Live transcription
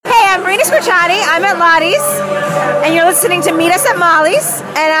Irina Squarciani. I'm at Lottie's, and you're listening to Meet Us at Molly's,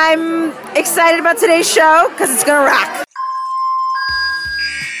 and I'm excited about today's show because it's gonna rock.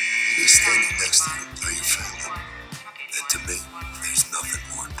 Me standing next to you, are you family? And to me, there's nothing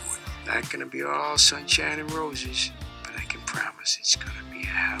more important. Not gonna be all sunshine and roses, but I can promise it's gonna be a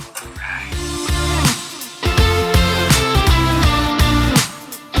hell of a ride.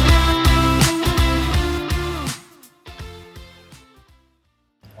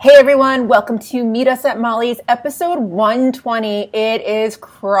 Hey everyone, welcome to Meet Us at Molly's episode 120. It is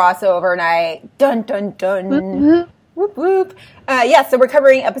crossover night. Dun dun dun. Whoop whoop. Whoop whoop. So we're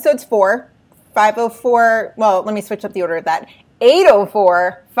covering episodes 4, 504, well, let me switch up the order of that.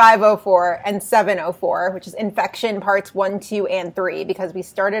 804, 504, and 704, which is Infection parts 1, 2, and 3, because we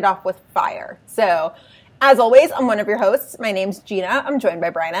started off with fire. So, as always, I'm one of your hosts. My name's Gina. I'm joined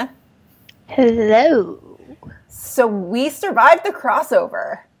by Bryna. Hello. So we survived the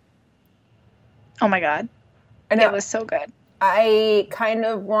crossover. Oh my god. I know. It was so good. I kind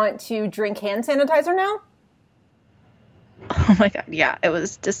of want to drink hand sanitizer now. Oh my god, yeah. It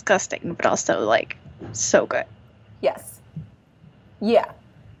was disgusting, but also, like, so good. Yes. Yeah.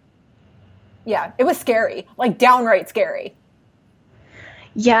 Yeah, it was scary. Like, downright scary.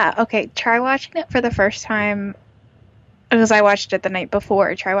 Yeah, okay. Try watching it for the first time, because I watched it the night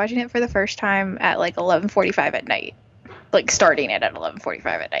before. Try watching it for the first time at, like, 11:45 at night. Like, starting it at 11:45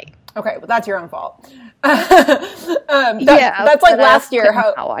 at night. Okay, well, that's your own fault. That's like last year.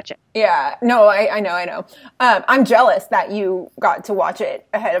 I'll watch it. Yeah, no, I know. I'm jealous that you got to watch it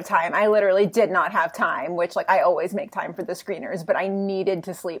ahead of time. I literally did not have time, which, like, I always make time for the screeners, but I needed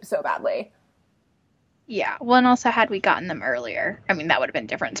to sleep so badly. Yeah, well, and also had we gotten them earlier, I mean, that would have been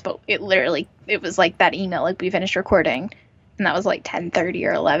different, but it was like that email, like, we finished recording, and that was like 10:30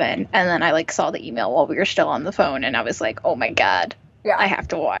 or 11, and then I, like, saw the email while we were still on the phone, and I was like, oh my god. Yeah. I have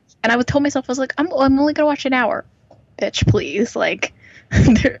to watch. And I told myself, I was like, I'm only going to watch an hour. Bitch, please. Like,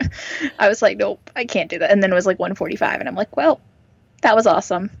 I was like, nope, I can't do that. And then it was like 1:45, and I'm like, well, that was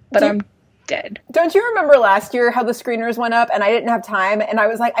awesome, but I'm dead. Don't you remember last year how the screeners went up and I didn't have time? And I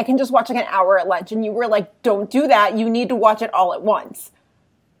was like, I can just watch like an hour at lunch. And you were like, don't do that. You need to watch it all at once.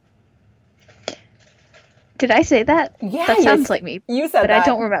 Did I say that? Yeah. That sounds like me. You said that. But I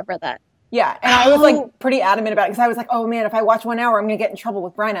don't remember that. Yeah, and I was, like, pretty adamant about it, because I was like, oh, man, if I watch 1 hour, I'm going to get in trouble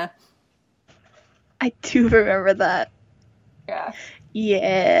with Bryna. I do remember that. Yeah.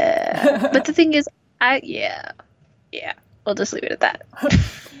 Yeah. But the thing is, yeah. We'll just leave it at that.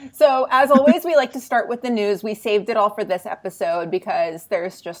 So, as always, we like to start with the news. We saved it all for this episode, because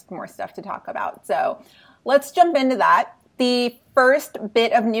there's just more stuff to talk about. So, let's jump into that. The first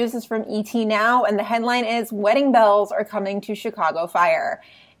bit of news is from ET Now, and the headline is, Wedding Bells Are Coming to Chicago Fire.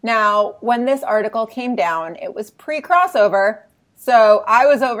 Now, when this article came down, it was pre-crossover, so I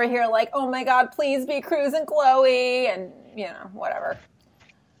was over here like, oh my god, please be Cruz and Chloe, and, you know, whatever.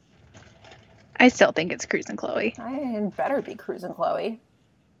 I still think it's Cruz and Chloe. I better be Cruz and Chloe.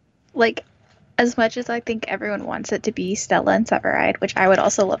 Like, as much as I think everyone wants it to be Stella and Severide, which I would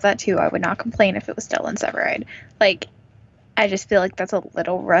also love that too, I would not complain if it was Stella and Severide. Like, I just feel like that's a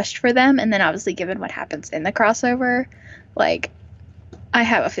little rushed for them, and then obviously given what happens in the crossover, like, I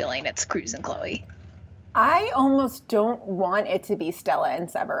have a feeling it's Cruz and Chloe. I almost don't want it to be Stella and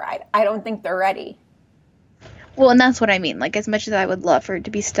Severide. I don't think they're ready. Well, and that's what I mean. Like, as much as I would love for it to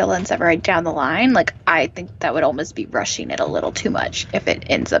be Stella and Severide down the line, like, I think that would almost be rushing it a little too much if it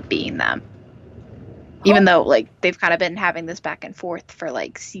ends up being them. Even though, like, they've kind of been having this back and forth for,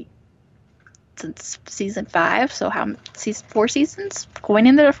 like, since season 5, so 4 seasons? Going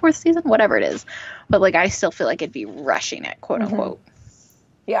into the 4th season? Whatever it is. But, like, I still feel like it'd be rushing it, quote-unquote. Mm-hmm.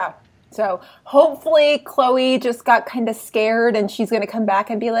 Yeah. So hopefully Chloe just got kind of scared and she's going to come back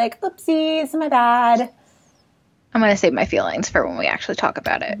and be like, oopsies, my bad. I'm going to save my feelings for when we actually talk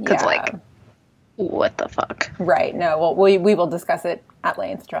about it. Because, like, what the fuck? Right. No, well, we will discuss it at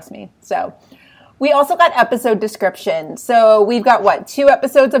length, trust me. So we also got episode descriptions. So we've got, 2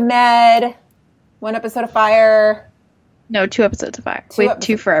 episodes of Med, 1 episode of Fire. No, 2 episodes of Fire. We have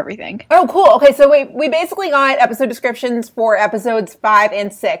 2 for everything. Oh, cool. Okay, so we basically got episode descriptions for episodes 5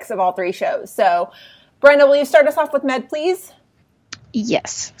 and 6 of all 3 shows. So, Brenda, will you start us off with Med, please?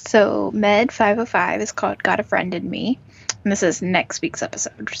 Yes. So, Med 505 is called Got a Friend in Me. And this is next week's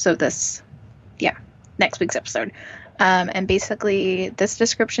episode. So next week's episode. And basically, this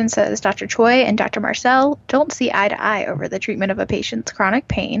description says, Dr. Choi and Dr. Marcel don't see eye to eye over the treatment of a patient's chronic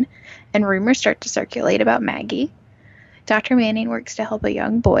pain, and rumors start to circulate about Maggie. Dr. Manning works to help a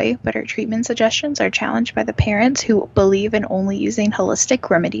young boy, but her treatment suggestions are challenged by the parents who believe in only using holistic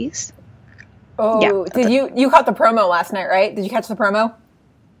remedies. Oh, yeah, did you caught the promo last night, right? Did you catch the promo?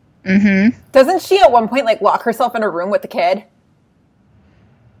 Mm-hmm. Doesn't she at one point like lock herself in a room with the kid?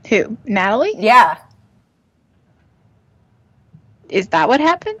 Who? Natalie? Yeah. Is that what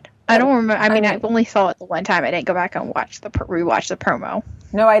happened? I don't remember. I mean, I I only saw it the one time. I didn't go back and rewatch the promo.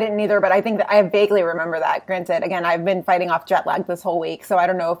 No, I didn't either, but I think that I vaguely remember that. Granted, again, I've been fighting off jet lag this whole week, so I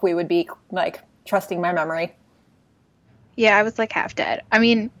don't know if we would be like trusting my memory. Yeah, I was like half dead. I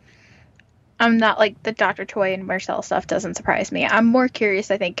mean, I'm not like the Dr. Choi and Marcel stuff doesn't surprise me. I'm more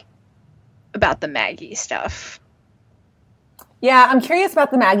curious, I think, about the Maggie stuff. Yeah, I'm curious about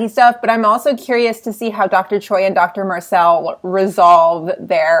the Maggie stuff, but I'm also curious to see how Dr. Choi and Dr. Marcel resolve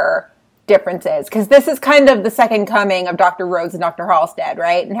their differences. Because this is kind of the second coming of Dr. Rhodes and Dr. Halstead,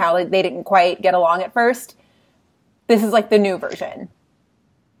 right? And how they didn't quite get along at first. This is like the new version.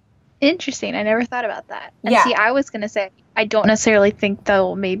 Interesting. I never thought about that. And Yeah. see, I was going to say, I don't necessarily think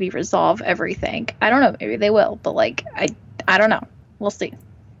they'll maybe resolve everything. I don't know. Maybe they will. But like, I don't know. We'll see.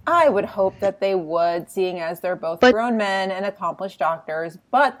 I would hope that they would, seeing as they're both grown men and accomplished doctors.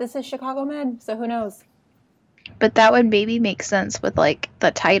 But this is Chicago Med, so who knows? But that would maybe make sense with like the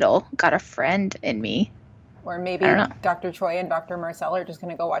title, Got a Friend in Me. Or maybe I don't know. Dr. Choi and Dr. Marcel are just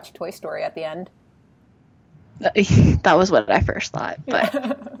going to go watch Toy Story at the end. That was what I first thought,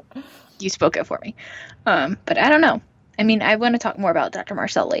 but you spoke it for me. But I don't know. I mean, I want to talk more about Dr.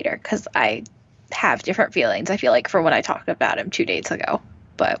 Marcel later because I have different feelings. I feel like from when I talked about him 2 days ago,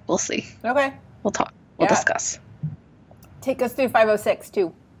 but we'll see. Okay. We'll talk. We'll Yeah. discuss. Take us through 506,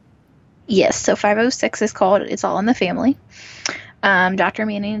 too. Yes, so 506 is called It's All in the Family. Dr.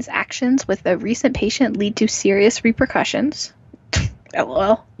 Manning's actions with a recent patient lead to serious repercussions.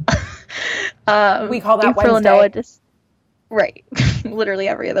 LOL. We call that April and Wednesday. Noah right. Literally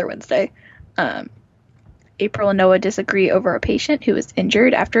every other Wednesday. April and Noah disagree over a patient who was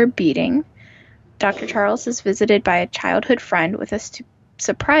injured after a beating. Dr. Charles is visited by a childhood friend with a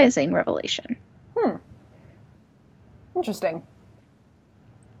surprising revelation. Interesting.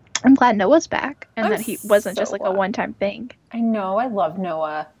 I'm glad Noah's back and I'm that he wasn't just so like a one-time thing. I know. I love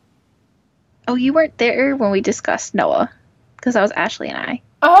Noah. Oh, you weren't there when we discussed Noah because that was Ashley and I.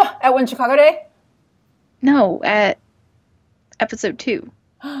 Oh, at One Chicago Day? No, at episode 2.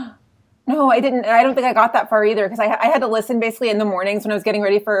 No, I didn't. I don't think I got that far either because I had to listen basically in the mornings when I was getting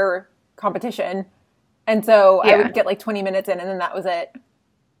ready for competition. And so I Yeah. would get like 20 minutes in and then that was it.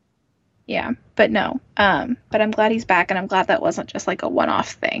 Yeah, but no. But I'm glad he's back and I'm glad that wasn't just like a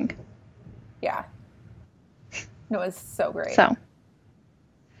one-off thing. Yeah. Noah's so great. So,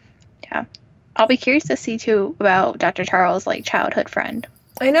 yeah. I'll be curious to see too about Dr. Charles' like childhood friend.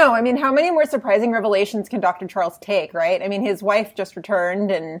 I know. I mean, how many more surprising revelations can Dr. Charles take, right? I mean, his wife just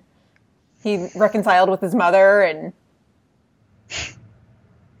returned and he reconciled with his mother and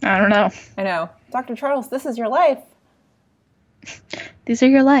I don't know. I know. Dr. Charles, this is your life. These are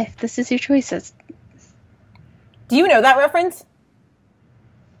your life. This is your choices. Do you know that reference?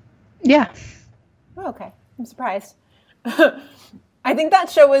 Yeah. Oh, okay. I'm surprised. I think that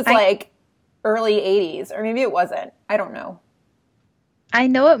show was like early 80s, or maybe it wasn't. I don't know. I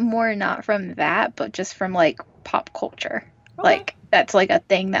know it more not from that, but just from like pop culture. Okay. Like that's like a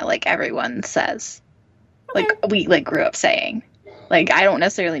thing that like everyone says. Okay. Like we like grew up saying. Like I don't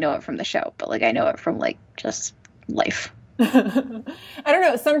necessarily know it from the show, but like I know it from like just life. I don't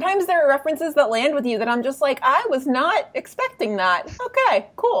know. Sometimes there are references that land with you that I'm just like, I was not expecting that. Okay,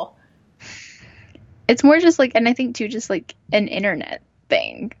 cool. It's more just like, and I think too, just like an internet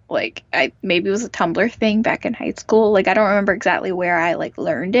thing. Like maybe it was a Tumblr thing back in high school. Like I don't remember exactly where I like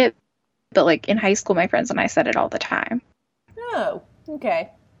learned it, but like in high school, my friends and I said it all the time. Oh, okay.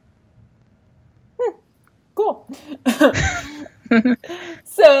 Cool.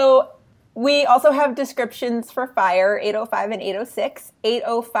 So we also have descriptions for fire 805 and 806.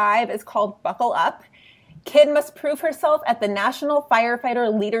 805 is called Buckle Up. Kid must prove herself at the National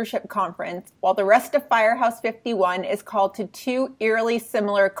Firefighter Leadership Conference, while the rest of Firehouse 51 is called to 2 eerily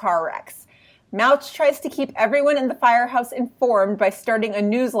similar car wrecks. Mouch tries to keep everyone in the firehouse informed by starting a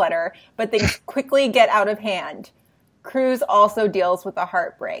newsletter, but things quickly get out of hand. Cruz also deals with a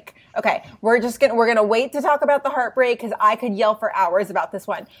heartbreak. Okay, we're gonna wait to talk about the heartbreak because I could yell for hours about this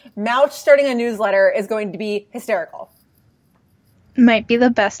one. Mouch starting a newsletter is going to be hysterical. Might be the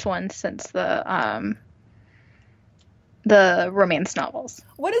best one since the romance novels.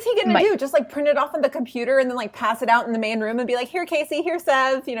 What is he gonna do? Just like print it off on the computer and then like pass it out in the main room and be like, here Casey, here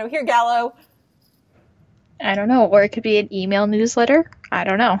Sev, here Gallo. I don't know. Or it could be an email newsletter. I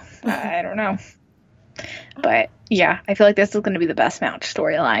don't know. I don't know. But yeah, I feel like this is going to be the best Mouch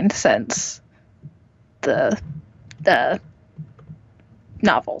storyline since the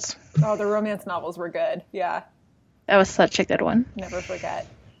novels. Oh, the romance novels were good. Yeah. That was such a good one. Never forget.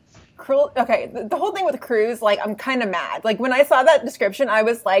 Cruel. Okay, the whole thing with Cruz, like, I'm kind of mad. Like, when I saw that description, I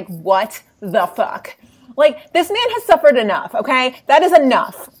was like, what the fuck? Like, this man has suffered enough, okay? That is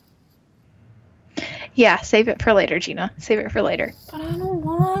enough. Yeah, save it for later, Gina. Save it for later. But I don't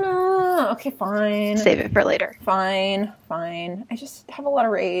wanna. Okay, fine. Save it for later. Fine. I just have a lot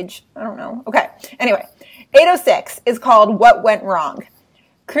of rage. I don't know. Okay, anyway. 806 is called What Went Wrong.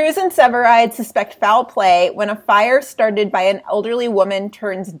 Cruz and Severide suspect foul play when a fire started by an elderly woman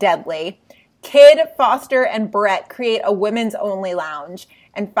turns deadly. Kid, Foster, and Brett create a women's only lounge.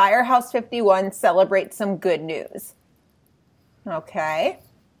 And Firehouse 51 celebrates some good news. Okay.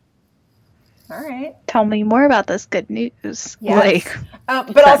 All right. Tell me more about this good news. Yes.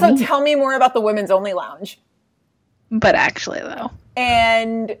 But also tell me more about the women's only lounge. But actually, though.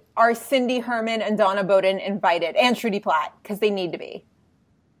 And are Cindy Herman and Donna Bowden invited? And Trudy Platt, because they need to be.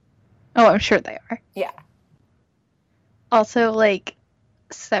 Oh, I'm sure they are. Yeah. Also, like,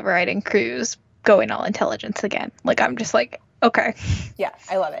 Severide and Cruz going all intelligence again. Like, I'm just like, okay. Yeah,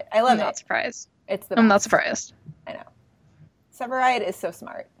 I love it. I love it. I'm not surprised. I'm not surprised. I know. Severide is so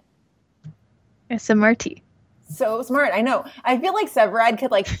smart. SMRT. So smart, I know. I feel like Severide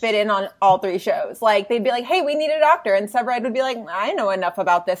could, like, fit in on all three shows. Like, they'd be like, hey, we need a doctor. And Severide would be like, I know enough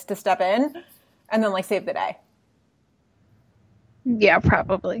about this to step in. And then, like, save the day. Yeah,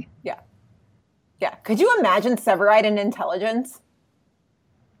 probably. Yeah. Could you imagine Severide in Intelligence?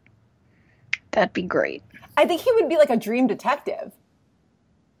 That'd be great. I think he would be like a dream detective.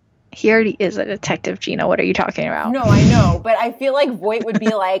 He already is a detective, Gina. What are you talking about? No, I know. But I feel like Voight would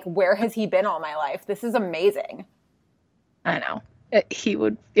be like, where has he been all my life? This is amazing. I know. It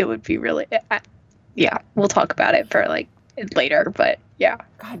would be really... yeah, we'll talk about it for, like, later. But, yeah.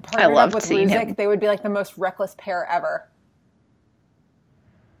 God, partnered up with Ruzek, they would be like the most reckless pair ever.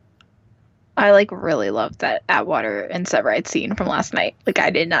 I, like, really loved that Atwater and Severide scene from last night. Like, I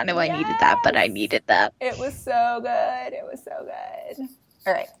did not know I needed that, but I needed that. It was so good.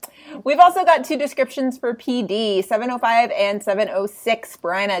 All right. We've also got 2 descriptions for PD, 705 and 706.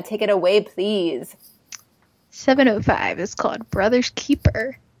 Bryna, take it away, please. 705 is called Brother's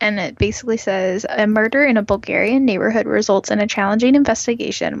Keeper, and it basically says, a murder in a Bulgarian neighborhood results in a challenging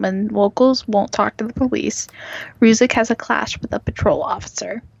investigation when locals won't talk to the police. Ruzek has a clash with a patrol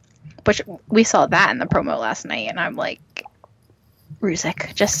officer. Which, we saw that in the promo last night, and I'm like,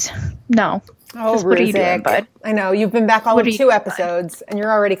 Ruzek, just, no. Oh, just, what are you doing, bud? I know, you've been back all of 2 episodes, and you're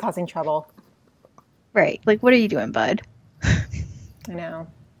already causing trouble. Right, like, what are you doing, bud? I know.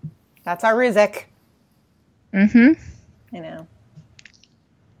 That's our Ruzek. Mm-hmm. I know.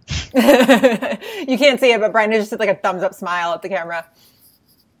 You can't see it, but Brian just did like a thumbs up smile at the camera.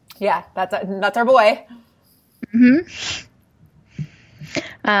 Yeah, that's our boy. Mm-hmm.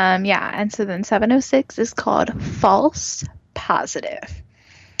 Yeah, and so then 706 is called False Positive.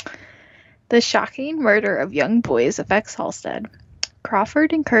 The shocking murder of young boys affects Halstead.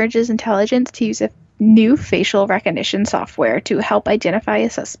 Crawford encourages intelligence to use a new facial recognition software to help identify a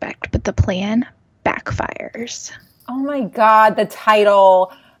suspect, but the plan backfires. Oh my god, the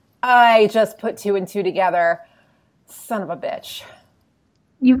title. I just put 2 and 2 together. Son of a bitch.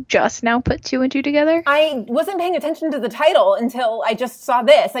 You just now put 2 and 2 together? I wasn't paying attention to the title until I just saw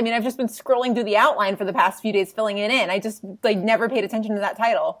this. I mean, I've just been scrolling through the outline for the past few days, filling it in. I just, like, never paid attention to that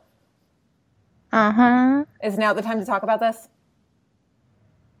title. Uh-huh. Is now the time to talk about this?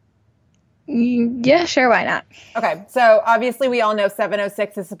 Yeah, sure, why not? Okay, so obviously we all know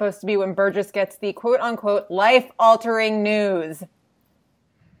 706 is supposed to be when Burgess gets the quote-unquote life-altering news.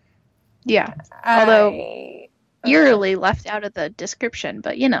 Yeah, although eerily left out of the description,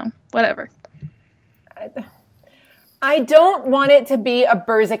 but, you know, whatever. I don't want it to be a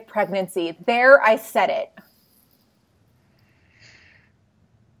Burzek pregnancy. There, I said it.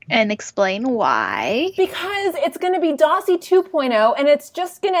 And explain why. Because it's going to be Dawsey 2.0, and it's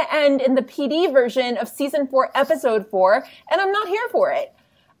just going to end in the PD version of Season 4, Episode 4, and I'm not here for it.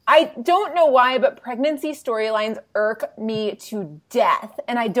 I don't know why, but pregnancy storylines irk me to death,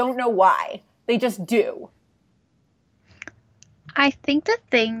 and I don't know why. They just do. I think the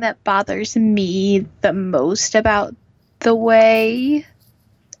thing that bothers me the most about the way...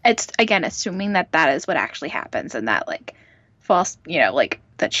 It's, again, assuming that that is what actually happens, and that, like, false, you know, like,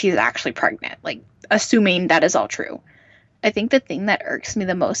 that she's actually pregnant, like, assuming that is all true. I think the thing that irks me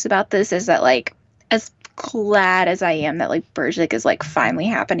the most about this is that, like, as glad as I am that, like, Burzek is, like, finally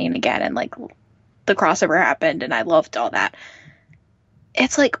happening again, and, like, the crossover happened, and I loved all that,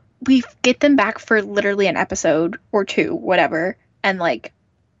 it's like, we get them back for literally an episode or 2, whatever, and, like,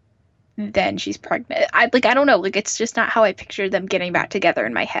 then she's pregnant. I don't know, like, it's just not how I pictured them getting back together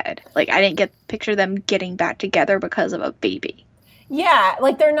in my head. Like, I didn't picture them getting back together because of a baby. Yeah,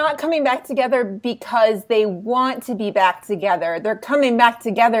 like they're not coming back together because they want to be back together. They're coming back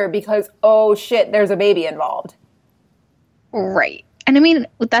together because, oh shit, there's a baby involved. Right. And I mean,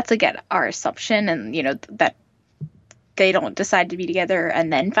 that's again our assumption, and that they don't decide to be together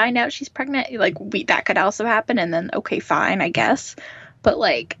and then find out she's pregnant. Like that could also happen, and then okay, fine, I guess. But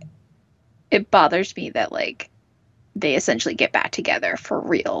like, it bothers me that like they essentially get back together for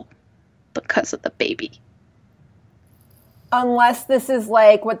real because of the baby. Unless this is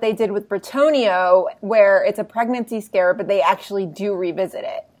like what they did with Bretonio, where it's a pregnancy scare, but they actually do revisit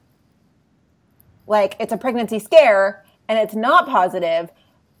it. Like, it's a pregnancy scare, and it's not positive,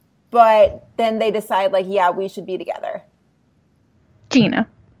 but then they decide, like, yeah, we should be together. Gina,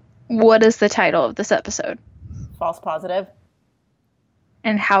 what is the title of this episode? False positive.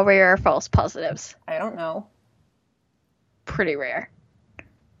 And how rare are false positives? I don't know. Pretty rare.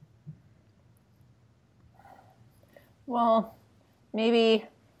 Well, maybe.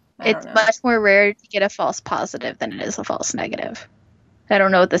 It's much more rare to get a false positive than it is a false negative. I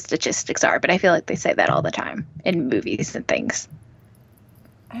don't know what the statistics are, but I feel like they say that all the time in movies and things.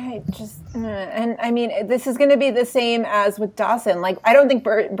 And I mean, this is going to be the same as with Dawson. Like, I don't think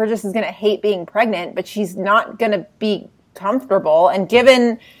Burgess is going to hate being pregnant, but she's not going to be comfortable. And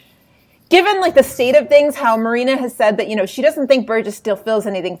given like the state of things, how Marina has said that, she doesn't think Burgess still feels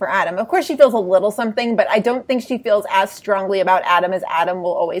anything for Adam. Of course she feels a little something, but I don't think she feels as strongly about Adam as Adam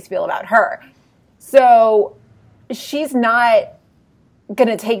will always feel about her. So she's not going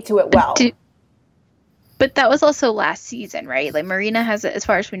to take to it well. But that was also last season, right? Like Marina has, as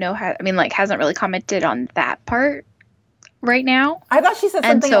far as we know, hasn't really commented on that part right now. I thought she said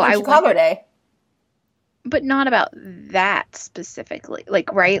something on Chicago Day. But not about that specifically.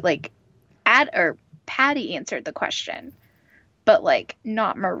 Like, right? Like, Patty answered the question, but like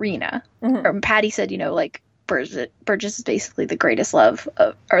not Marina. Mm-hmm. Or Patty said, like Burgess is basically the greatest love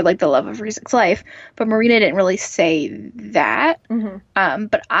or like the love of Ruzek's life, but Marina didn't really say that. Mm-hmm.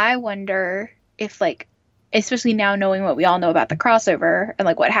 But I wonder if like, especially now knowing what we all know about the crossover and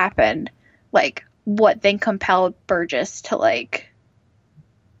like what happened, like what then compelled Burgess to like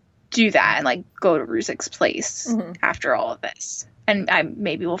do that and like go to Ruzek's place mm-hmm. after all of this. And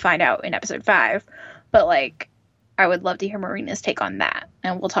maybe we'll find out in episode 5, but like, I would love to hear Marina's take on that.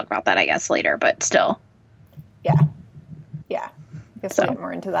 And we'll talk about that, I guess, later, but still. Yeah. I guess we'll get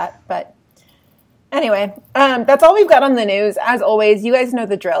more into that. But anyway, that's all we've got on the news. As always, you guys know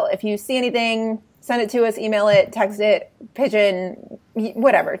the drill. If you see anything, send it to us, email it, text it, pigeon,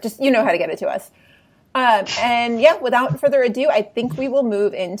 whatever. Just, you know how to get it to us. And yeah, without further ado, I think we will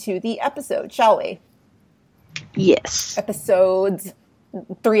move into the episode, shall we? Yes. Episodes,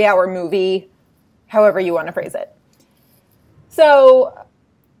 3-hour movie, however you want to phrase it. So,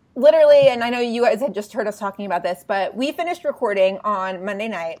 literally, and I know you guys had just heard us talking about this, but we finished recording on Monday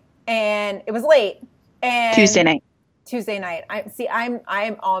night, and it was late. And Tuesday night.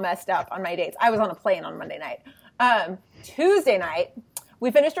 I'm all messed up on my dates. I was on a plane on Monday night. Tuesday night,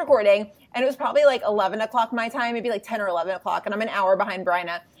 we finished recording, and it was probably like 11 o'clock my time, maybe like 10 or 11 o'clock, and I'm an hour behind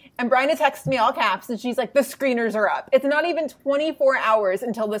Bryna. And Bryna texts me all caps, and she's like, the screeners are up. It's not even 24 hours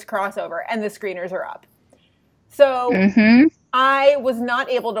until this crossover, and the screeners are up. So mm-hmm. I was not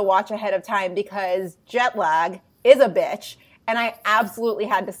able to watch ahead of time because jet lag is a bitch, and I absolutely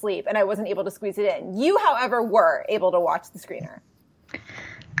had to sleep, and I wasn't able to squeeze it in. You, however, were able to watch the screener.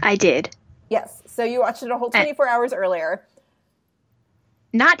 I did. Yes. So you watched it a whole 24 hours earlier.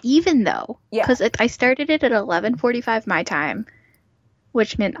 Not even, though. Yeah. Because I started it at 11:45 my time,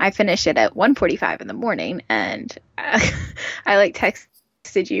 which meant I finished it at 1:45 in the morning, and I like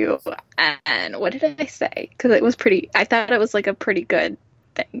texted you, and what did I say? Because it was I thought it was like a pretty good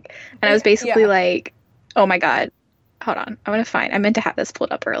thing, and I was basically like, oh my god, hold on, I meant to have this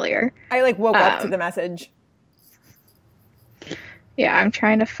pulled up earlier. I like woke up to the message. Yeah, I'm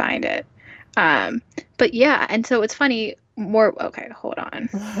trying to find it. But yeah, and so it's funny, okay, hold on.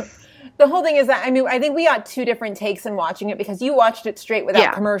 The whole thing is that, I mean, I think we got 2 different takes in watching it because you watched it straight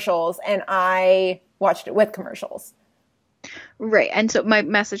without commercials and I watched it with commercials. Right. And so my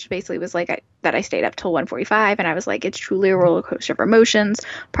message basically was like that I stayed up till 1:45, and I was like, it's truly a roller coaster of emotions.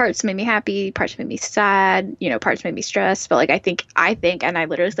 Parts made me happy, parts made me sad, parts made me stressed. But like, I think, and I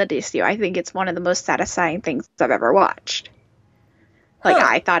literally said this to you, I think it's one of the most satisfying things I've ever watched. Like,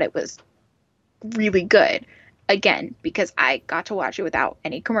 I thought it was really good. Again, because I got to watch it without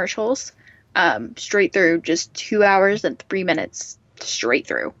any commercials, straight through, just 2 hours and 3 minutes straight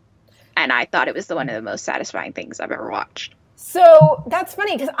through. And I thought it was one of the most satisfying things I've ever watched. So that's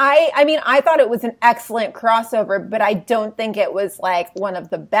funny because I mean, I thought it was an excellent crossover, but I don't think it was like one of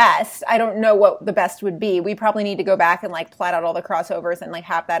the best. I don't know what the best would be. We probably need to go back and like plot out all the crossovers and like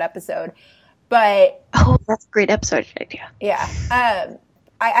have that episode. But Oh, that's a great episode idea. yeah,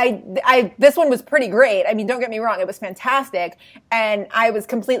 this one was pretty great. I mean, don't get me wrong, it was fantastic, and I was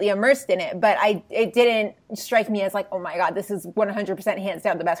completely immersed in it. But it didn't strike me as like, oh my god, this is 100% hands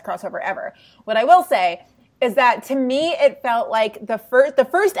down the best crossover ever. What I will say is that to me, it felt like the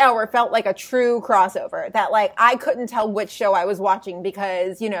first hour felt like a true crossover. That like I couldn't tell which show I was watching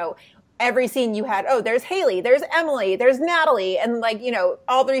because, you know, every scene you had, oh, there's Haley, there's Emily, there's Natalie, and like, you know,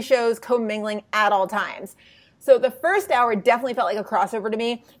 all three shows commingling at all times. So the first hour definitely felt like a crossover to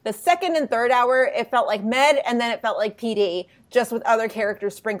me. The second and third hour, it felt like Med, and then it felt like PD, just with other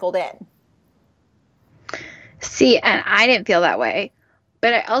characters sprinkled in. See, and I didn't feel that way.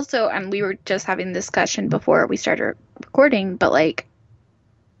 But I also, and we were just having this discussion before we started recording, but like,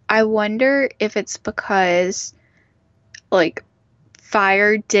 I wonder if it's because, like,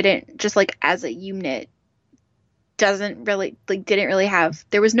 Fire didn't, just like as a unit, didn't really have,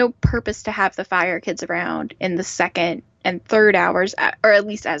 there was no purpose to have the Fire kids around in the second and third hours, or at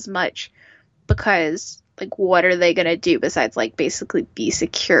least as much, because, like, what are they going to do besides, like, basically be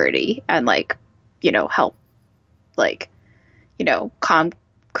security and, like, you know, help, like, you know, calm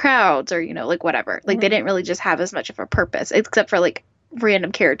crowds or, you know, like whatever. Like, they didn't really just have as much of a purpose, except for like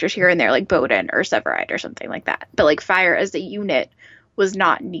random characters here and there, like Bowden or Severide or something like that. But like Fire as a unit was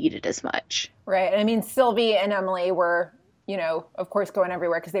not needed as much. Right. I mean, Sylvie and Emily were, you know, of course, going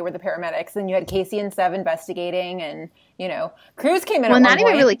everywhere because they were the paramedics. And you had Casey and Sev investigating, and, you know, Cruz came in. Well, at not one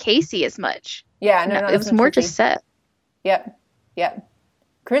even point. really Casey as much. Yeah, no, it was more Casey. just Sev. Yep.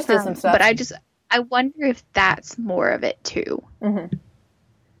 Cruz did some stuff. But I wonder if that's more of it too.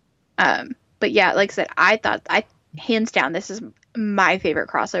 Mm-hmm. But yeah, like I said, hands down, this is my favorite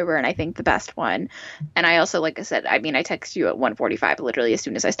crossover, and I think the best one. And I also, like I said, I mean, I texted you at 1:45 literally as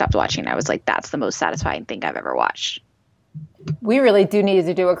soon as I stopped watching. I was like, that's the most satisfying thing I've ever watched. We really do need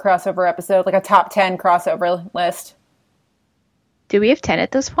to do a crossover episode, like a top 10 crossover list. Do we have 10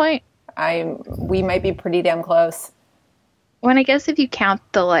 at this point? We might be pretty damn close. Well, I guess if you count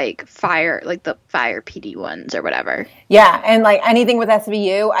the like Fire PD ones or whatever. Yeah, and like anything with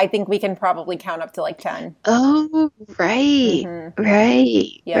SVU, I think we can probably count up to like 10. Oh, right. Mm-hmm.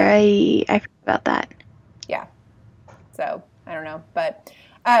 Right. Yeah. Right. I forgot about that. Yeah. So, I don't know. But,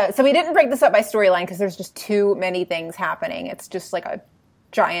 so we didn't break this up by storyline because there's just too many things happening. It's just like a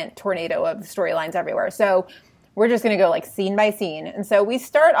giant tornado of storylines everywhere. So we're just going to go like scene by scene. And so we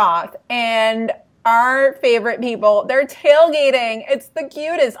start off, and our favorite people, they're tailgating. It's the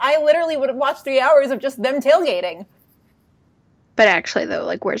cutest. I literally would have watched 3 hours of just them tailgating. But actually, though,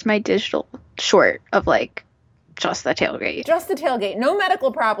 like, where's my digital short of, like, just the tailgate? Just the tailgate. No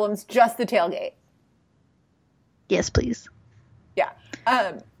medical problems, just the tailgate. Yes, please. Yeah.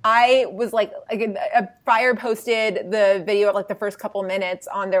 I was like, Fire posted the video of like the first couple minutes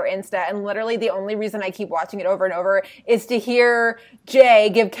on their Insta, and literally the only reason I keep watching it over and over is to hear Jay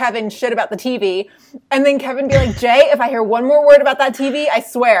give Kevin shit about the TV, and then Kevin be like, Jay, if I hear one more word about that TV, I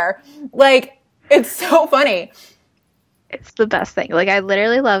swear. Like, it's so funny. It's the best thing. Like, I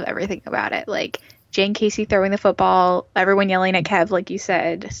literally love everything about it. Like, Jay and Casey throwing the football, everyone yelling at Kev, like you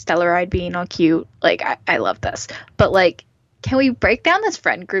said, Stellaride being all cute. Like, I love this. But, like, can we break down this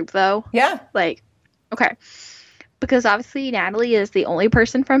friend group, though? Yeah. Like, okay. Because obviously Natalie is the only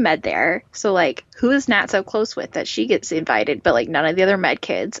person from Med there. So, like, who is Nat so close with that she gets invited, but, like, none of the other Med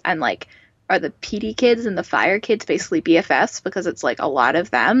kids? And, like, are the PD kids and the Fire kids basically BFFs? Because it's, like, a lot of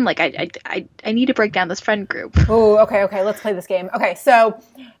them. Like, I need to break down this friend group. Oh, okay. Let's play this game. Okay, so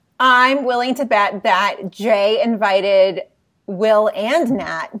I'm willing to bet that Jay invited Will and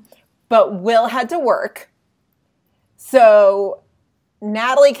Nat, but Will had to work. So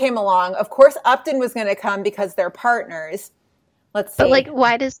Natalie came along. Of course, Upton was going to come because they're partners. Let's see. But, like,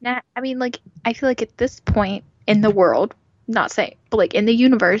 why does Nat... I mean, like, I feel like at this point in the world, not saying, but, like, in the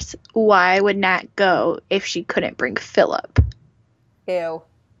universe, why would Nat go if she couldn't bring Philip? Ew.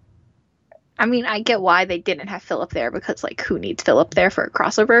 I mean, I get why they didn't have Philip there because, like, who needs Philip there for a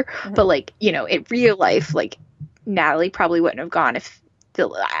crossover? Mm-hmm. But, like, you know, in real life, like, Natalie probably wouldn't have gone if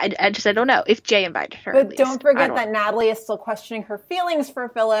I don't know if Jay invited her. But don't forget that Natalie is still questioning her feelings for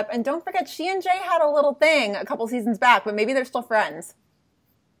Philip, and don't forget she and Jay had a little thing a couple seasons back, but maybe they're still friends.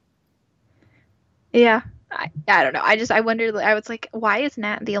 Yeah, I don't know. I wondered. I was like, why is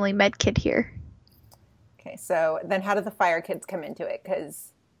Nat the only Med kid here? Okay, so then how did the Fire kids come into it?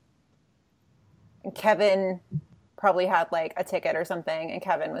 Because Kevin probably had like a ticket or something, and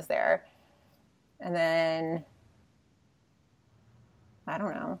Kevin was there, and then I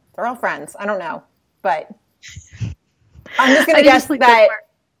don't know. They're all friends. I don't know. But I'm just going to guess that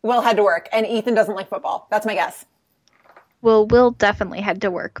Will had to work and Ethan doesn't like football. That's my guess. Well, Will definitely had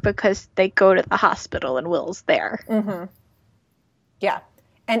to work because they go to the hospital and Will's there. Mm-hmm. Yeah.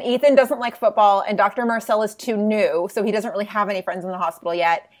 And Ethan doesn't like football and Dr. Marcel is too new, so he doesn't really have any friends in the hospital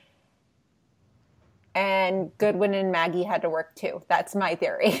yet. And Goodwin and Maggie had to work too. That's my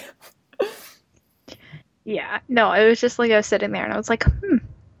theory. Yeah. No, it was just like I was sitting there and I was like,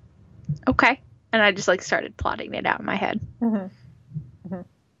 okay. And I just like started plotting it out in my head. Mm-hmm. Mm-hmm.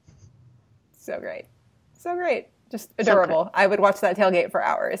 So great. So great. Just adorable. So I would watch that tailgate for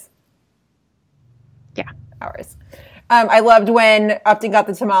hours. Yeah. Hours. I loved when Upton got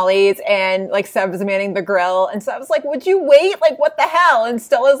the tamales and like Seb was manning the grill and Seb was like, would you wait? Like, what the hell? And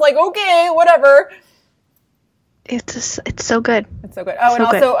Stella's like, okay, whatever. It's so good. It's so good. Oh, and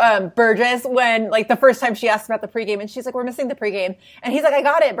also Burgess, when like the first time she asked about the pregame and she's like, we're missing the pregame. And he's like, I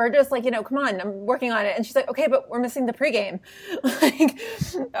got it. Burgess, like, come on, I'm working on it. And she's like, okay, but we're missing the pregame. Like,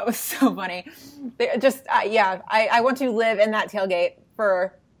 that was so funny. They just, yeah, I want to live in that tailgate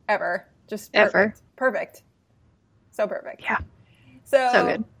forever. Just perfect. Ever. Perfect. So perfect. Yeah. So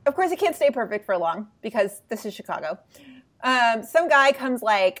good. Of course, it can't stay perfect for long because this is Chicago. Some guy comes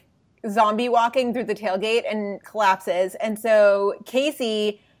like zombie walking through the tailgate and collapses. And so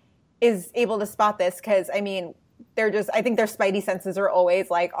Casey is able to spot this because, I mean, I think their spidey senses are always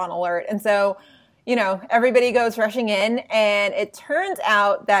like on alert. And so, everybody goes rushing in and it turns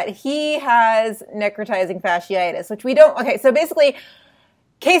out that he has necrotizing fasciitis, which we don't. Okay. So basically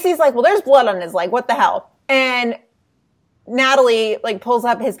Casey's like, well, there's blood on his leg. What the hell? And Natalie like pulls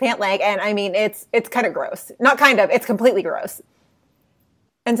up his pant leg. And I mean, it's kind of gross. Not kind of, it's completely gross.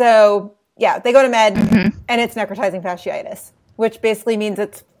 And so, yeah, they go to med, and it's necrotizing fasciitis, which basically means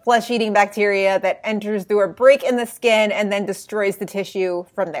it's flesh-eating bacteria that enters through a break in the skin and then destroys the tissue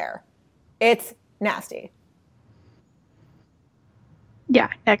from there. It's nasty. Yeah,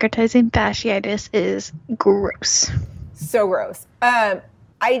 necrotizing fasciitis is gross. So gross.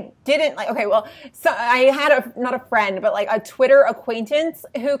 I didn't like, okay, well, so I had not a friend, but like a Twitter acquaintance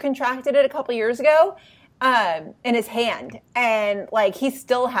who contracted it a couple years ago. In his hand, and like he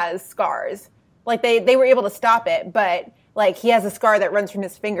still has scars. Like they were able to stop it, but like he has a scar that runs from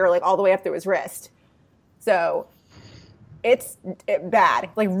his finger like all the way up through his wrist. So it's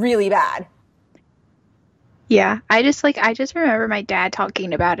bad, like really bad. Yeah, I just remember my dad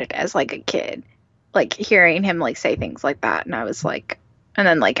talking about it as like a kid, like hearing him like say things like that, and I was like, and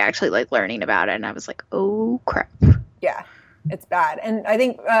then like actually like learning about it, and I was like, oh crap. Yeah, it's bad, and I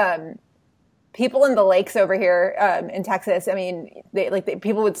think people in the lakes over here in Texas, I mean,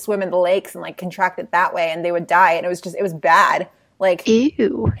 people would swim in the lakes and like contract it that way, and they would die, and it was bad. Like,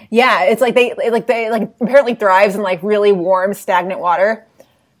 ew. Yeah, it's like they apparently thrives in like really warm, stagnant water.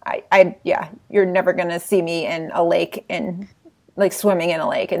 Yeah, you're never gonna see me in a lake like swimming in a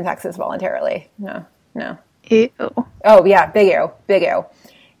lake in Texas voluntarily. No. Ew. Oh yeah, big ew.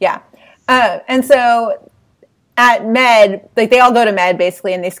 Yeah, and so. At med, like they all go to med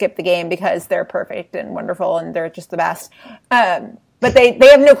basically, and they skip the game because they're perfect and wonderful and they're just the best. But they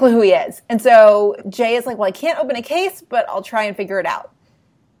have no clue who he is. And so Jay is like, well, I can't open a case, but I'll try and figure it out.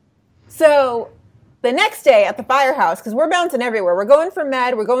 So the next day at the firehouse, because we're bouncing everywhere. We're going for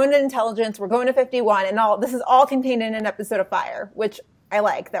med, we're going to intelligence, we're going to 51, and all this is all contained in an episode of Fire, which I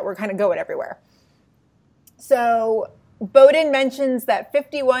like, that we're kind of going everywhere. So Bowden mentions that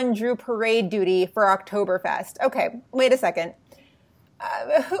 51 drew parade duty for Oktoberfest. Okay, wait a second.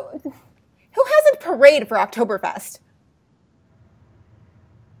 Who has a parade for Oktoberfest?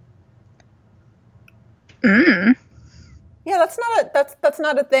 Yeah, that's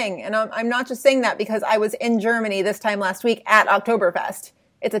not a thing. And I'm not just saying that because I was in Germany this time last week at Oktoberfest.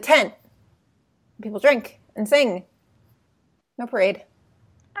 It's a tent. People drink and sing. No parade.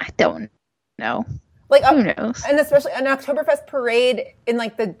 I don't know. Like, who knows? And especially an Oktoberfest parade in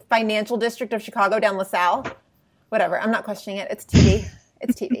like the financial district of Chicago down LaSalle. Whatever. I'm not questioning it. It's TV.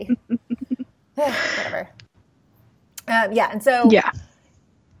 It's TV. Whatever. Yeah. And so yeah.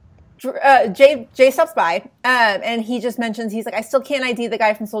 Jay stops by and he just mentions, he's like, I still can't ID the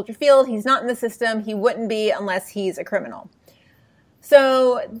guy from Soldier Field. He's not in the system. He wouldn't be unless he's a criminal.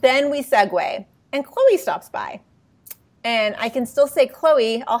 So then we segue and Chloe stops by. And I can still say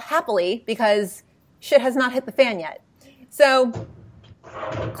Chloe, all happily, because shit has not hit the fan yet. So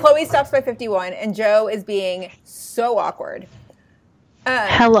Chloe stops by 51 and Joe is being so awkward.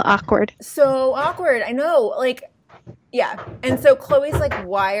 Hella awkward. So awkward. I know. Like, yeah. And so Chloe's like,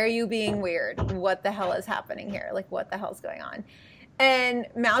 why are you being weird? What the hell is happening here? Like, what the hell's going on? And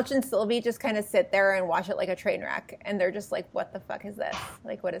Mouch and Sylvie just kind of sit there and watch it like a train wreck. And they're just like, what the fuck is this?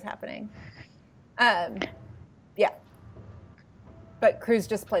 Like, what is happening? Yeah. But Cruz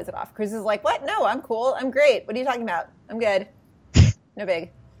just plays it off. Cruz is like, what? No, I'm cool. I'm great. What are you talking about? I'm good. No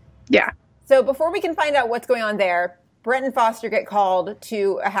big. Yeah. So before we can find out what's going on there, Brett and Foster get called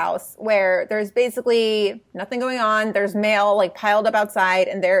to a house where there's basically nothing going on. There's mail like piled up outside,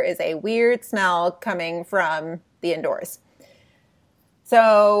 and there is a weird smell coming from the indoors.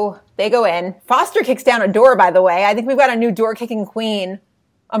 So they go in. Foster kicks down a door, by the way. I think we've got a new door-kicking queen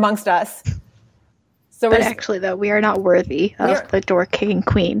amongst us. So but actually, though, we are not worthy of the door-kicking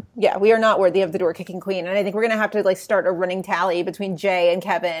queen. Yeah, we are not worthy of the door-kicking queen. And I think we're going to have to like start a running tally between Jay and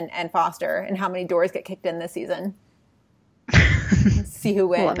Kevin and Foster and how many doors get kicked in this season. See who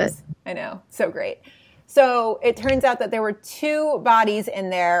wins. Love it. I know. So great. So it turns out that there were 2 bodies in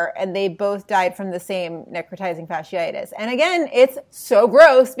there, and they both died from the same necrotizing fasciitis. And again, it's so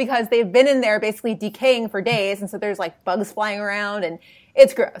gross because they've been in there basically decaying for days. And so there's like bugs flying around, and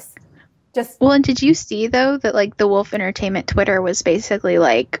it's gross. Well, and did you see, though, that like the Wolf Entertainment Twitter was basically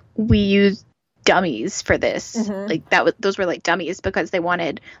like, we use dummies for this. Mm-hmm. Like those were like dummies because they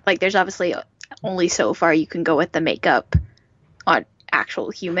wanted, like, there's obviously only so far you can go with the makeup on actual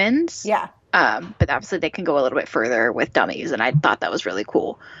humans. Yeah. But obviously they can go a little bit further with dummies, and I thought that was really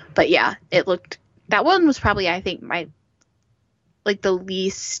cool. But yeah, that one was probably, I think, the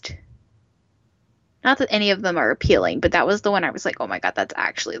least, not that any of them are appealing, but that was the one I was like, oh my god, that's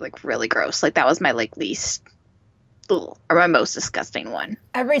actually like really gross. Like that was my like least, or my most disgusting one.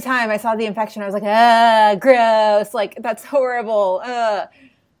 Every time I saw the infection, I was like, gross. Like that's horrible.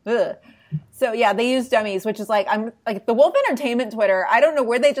 Ugh. So yeah, they use dummies, which is like, I'm like the Wolf Entertainment Twitter. I don't know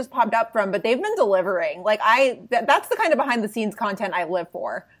where they just popped up from, but they've been delivering. Like that's the kind of behind the scenes content I live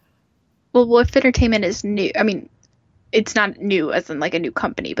for. Well, Wolf Entertainment is new. I mean, it's not new as in like a new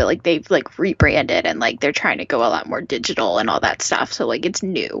company, but like they've like rebranded and like they're trying to go a lot more digital and all that stuff. So like it's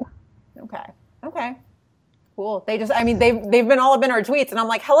new. Okay. Cool. They've been all up in our tweets, and I'm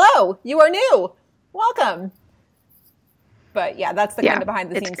like, hello, you are new. Welcome. But yeah, that's the kind of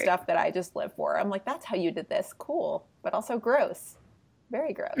behind the scenes stuff that I just live for. I'm like, that's how you did this. Cool. But also gross.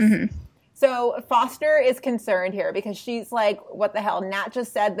 Very gross. Mm-hmm. So Foster is concerned here because she's like, what the hell? Nat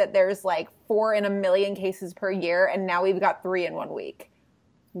just said that there's like 4 in a million cases per year, and now we've got 3 in 1 week.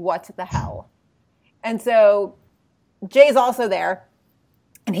 What the hell? And so Jay's also there,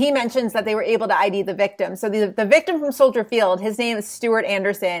 and he mentions that they were able to ID the victim. So the victim from Soldier Field, his name is Stuart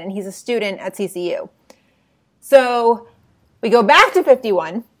Anderson, and he's a student at CCU. So we go back to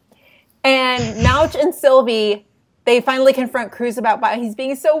 51, and Mouch and Sylvie, they finally confront Cruz about why he's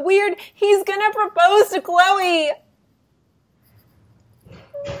being so weird. He's gonna propose to Chloe.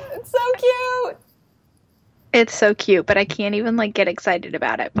 It's so cute. It's so cute, but I can't even like get excited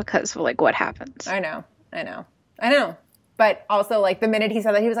about it because of like what happens. I know. But also like the minute he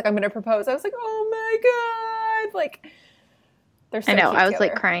said that, he was like, I'm gonna propose. I was like, oh my God. Like, they're so I know. cute I was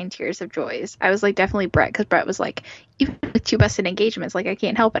together. like crying tears of joys. I was like definitely Brett, because Brett was like, even with 2 busted engagements, like I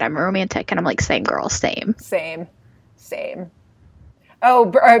can't help it. I'm a romantic, and I'm like, same girl, same. Oh,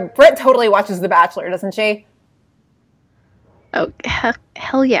 Brett totally watches The Bachelor, doesn't she? Oh,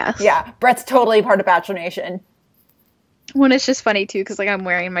 hell yes. Yeah, Brett's totally part of Bachelor Nation. Well, it's just funny too, because like I'm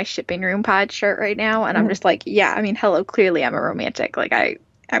wearing my shipping room pod shirt right now, and I'm just like, yeah, I mean, hello, clearly I'm a romantic. Like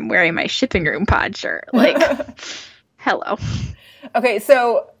I'm wearing my shipping room pod shirt. Like, hello. Okay,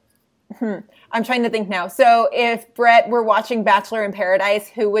 so I'm trying to think now. So if Brett were watching Bachelor in Paradise,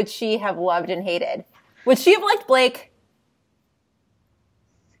 who would she have loved and hated? Would she have liked Blake?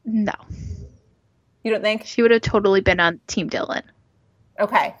 No. You don't think? She would have totally been on Team Dylan.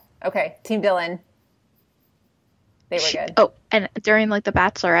 Okay. Team Dylan. They were good. Oh, and during like the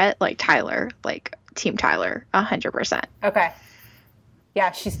Bachelorette, like Tyler, like Team Tyler, 100%. Okay.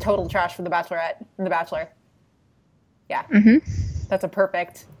 Yeah, she's total trash for the Bachelorette and the Bachelor. Yeah. Mm-hmm. That's a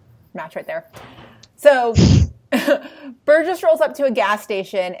perfect match right there. So Burgess rolls up to a gas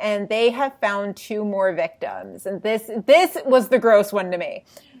station, and they have found 2 more victims. And this was the gross one to me.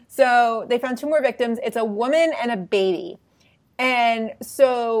 So they found 2 more victims. It's a woman and a baby. And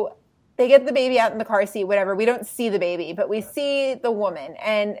so they get the baby out in the car seat, whatever. We don't see the baby, but we see the woman.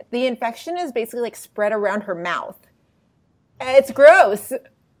 And the infection is basically like spread around her mouth. It's gross.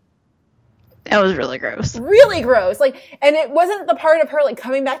 That was really gross. Really gross. Like, and it wasn't the part of her like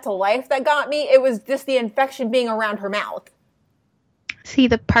coming back to life that got me. It was just the infection being around her mouth. See,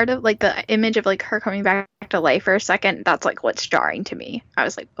 the part of like the image of like her coming back to life for a second, that's like what's jarring to me. I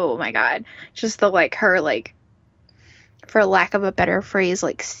was like, oh my God. Just the like her like, for lack of a better phrase,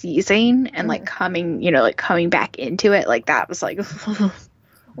 like seizing and like coming, like coming back into it. Like that was like,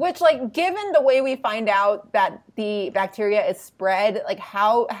 which like, given the way we find out that the bacteria is spread, like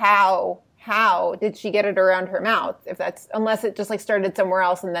how did she get it around her mouth? Unless it just like started somewhere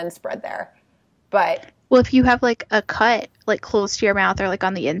else and then spread there. But well, if you have like a cut like close to your mouth or like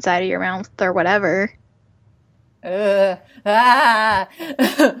on the inside of your mouth or whatever. This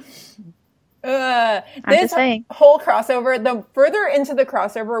whole crossover, the further into the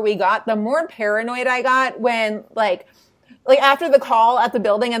crossover we got, the more paranoid I got when like after the call at the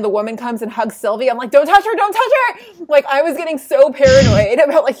building and the woman comes and hugs Sylvie, I'm like, don't touch her. Like I was getting so paranoid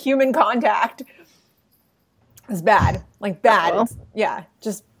about like human contact. It's bad, like bad. Uh-oh. Yeah,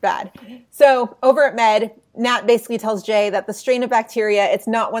 just bad. So over at Med, Nat basically tells Jay that the strain of bacteria, it's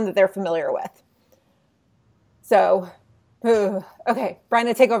not one that they're familiar with. So, okay,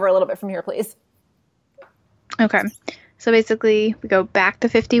 Bryna, take over a little bit from here, please. Okay, so basically we go back to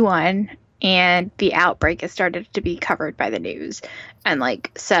 51 and the outbreak has started to be covered by the news. And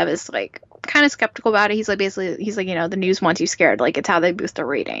like Seb is like kind of skeptical about it. He's like, the news wants you scared. Like it's how they boost their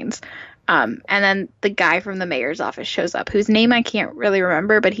ratings. And then the guy from the mayor's office shows up, whose name I can't really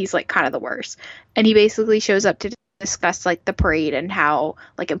remember, but he's like kind of the worst. And he basically shows up to discuss like the parade and how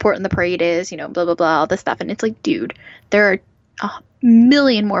like important the parade is, blah, blah, blah, all this stuff. And it's like, dude, there are a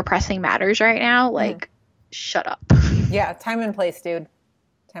million more pressing matters right now. Like, shut up. Yeah. Time and place, dude.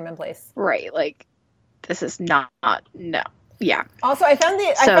 Time and place. Right. Like, this is no. Yeah. Also, I found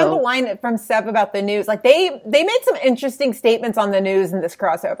the line from Seb about the news. Like they made some interesting statements on the news in this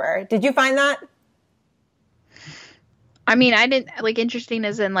crossover. Did you find that? I mean, I didn't like interesting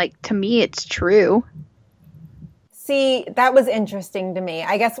as in like, to me, it's true. See, that was interesting to me.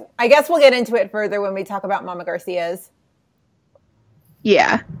 I guess we'll get into it further when we talk about Mama Garcia's.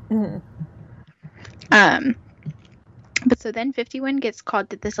 Yeah. Mm-hmm. But so then 51 gets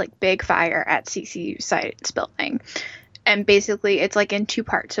called to this like big fire at CCU Science building. And basically it's like in two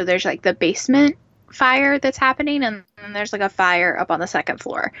parts. So there's like the basement fire that's happening and then there's like a fire up on the second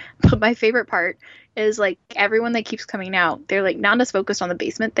floor. But my favorite part is like everyone that keeps coming out, they're like not as focused on the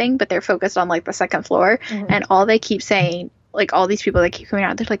basement thing, but they're focused on like the second floor. Mm-hmm. And all they keep saying, like all these people that keep coming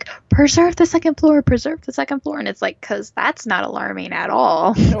out, they're like, preserve the second floor. And it's like, cause that's not alarming at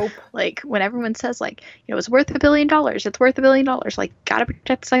all. Nope. Like when everyone says like, it's worth $1 billion. It's worth $1 billion. Like gotta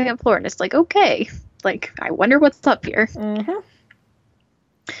protect the second floor. And it's like, okay, like I wonder what's up here. Mm-hmm.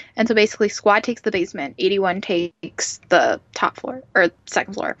 And so basically Squad takes the basement, 81 takes the top floor or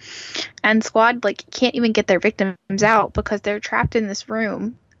second floor. And Squad like can't even get their victims out because they're trapped in this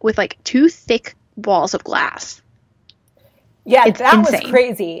room with like 2 thick walls of glass. Yeah, it's that insane. Was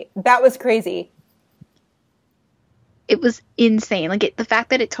crazy. That was crazy. It was insane. Like the fact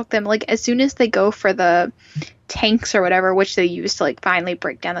that it took them like as soon as they go for the tanks or whatever, which they used to like finally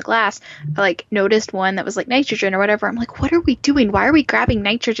break down the glass, I like noticed one that was like nitrogen or whatever. I'm like, what are we doing? Why are we grabbing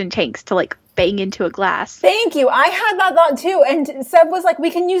nitrogen tanks to like bang into a glass? Thank you. I had that thought too. And Seb was like,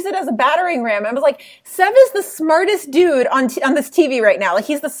 we can use it as a battering ram. I was like, Seb is the smartest dude on this TV right now. Like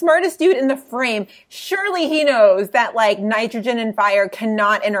he's the smartest dude in the frame. Surely he knows that like nitrogen and fire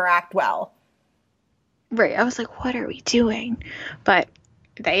cannot interact well. Right. I was like, what are we doing? But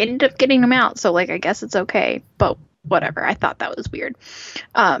they ended up getting them out. So like, I guess it's okay, but whatever. I thought that was weird.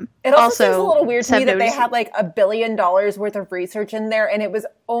 It also seems a little weird to me that they had like $1 billion worth of research in there and it was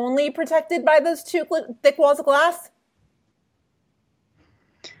only protected by those 2 thick walls of glass.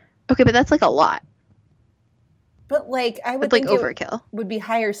 Okay, but that's like a lot. But like, I would think like overkill would be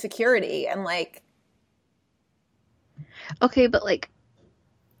higher security and like. Okay, but like,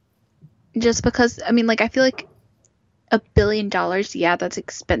 just because, I mean, like, I feel like $1 billion, yeah, that's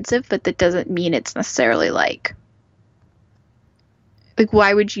expensive, but that doesn't mean it's necessarily like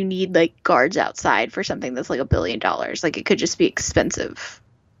why would you need like guards outside for something that's like $1 billion? Like it could just be expensive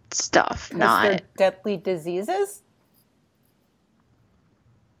stuff, not deadly diseases.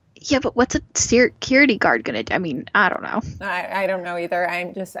 Yeah, but what's a security guard gonna do? I mean, I don't know. I don't know either.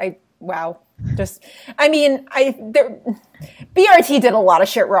 Wow. BRT did a lot of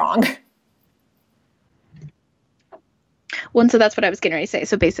shit wrong. Well, and so that's what I was getting ready to say.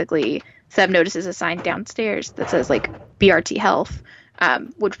 So basically, Seb notices a sign downstairs that says like BRT Health,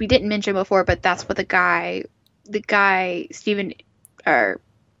 which we didn't mention before, but that's what the guy, Steven, or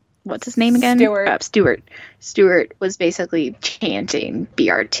what's his name again? Stewart was basically chanting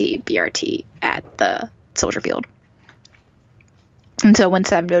BRT at the Soldier Field. And so when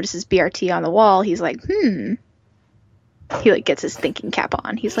Seb notices BRT on the wall, he's like, He like gets his thinking cap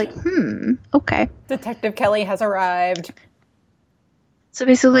on. He's like, okay. Detective Kelly has arrived. So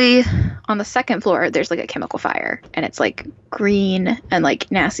basically, on the second floor, there's like a chemical fire, and it's like green and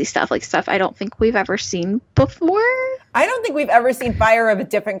like nasty stuff, like stuff I don't think we've ever seen before. I don't think we've ever seen fire of a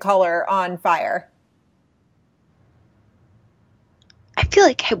different color on fire. I feel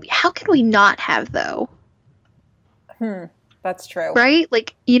like, how can we not have, though? That's true. Right?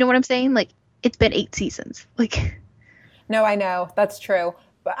 Like, you know what I'm saying? Like, it's been 8 seasons. Like, no, I know. That's true.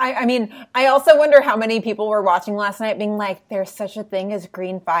 But I mean, I also wonder how many people were watching last night being like, there's such a thing as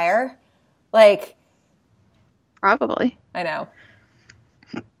green fire. Like, probably. I know.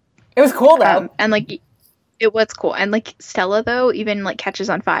 It was cool, though. And like, it was cool. And like, Stella, though, even like catches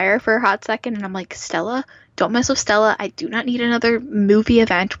on fire for a hot second. And I'm like, Stella, don't mess with Stella. I do not need another movie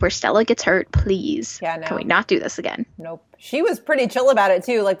event where Stella gets hurt, please. Yeah, no. Can we not do this again? Nope. She was pretty chill about it,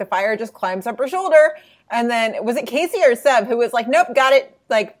 too. Like, the fire just climbs up her shoulder. And then, was it Casey or Seb who was like, nope, got it.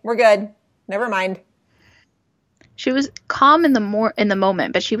 Like, we're good. Never mind. She was calm in the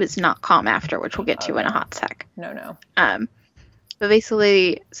moment, but she was not calm after, which we'll get to in a hot sec. No. But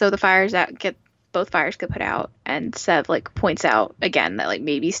basically, so the fires both fires get put out, and Seb like points out again that like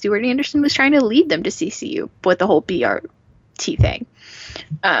maybe Stuart Anderson was trying to lead them to CCU with the whole BRT thing.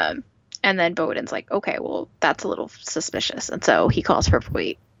 And then Bowden's like, okay, well, that's a little suspicious. And so he calls for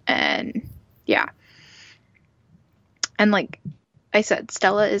wait. And yeah. And like I said,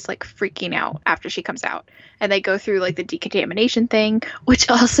 Stella is like freaking out after she comes out. And they go through like the decontamination thing, which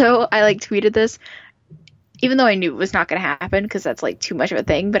also I like tweeted this, even though I knew it was not going to happen because that's like too much of a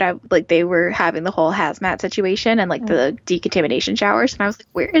thing. But I like they were having the whole hazmat situation and like the decontamination showers. And I was like,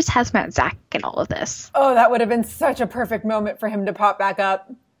 where is Hazmat Zach in all of this? Oh, that would have been such a perfect moment for him to pop back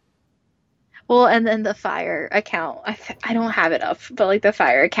up. Well, and then the fire account, I don't have it up, but like the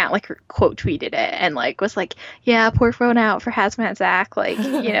fire account like quote tweeted it and like was like, yeah, pour one out for Hazmat Zach. Like,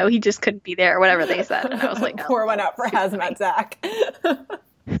 you know, he just couldn't be there or whatever they said. And I was like, pour one out for Hazmat Zach.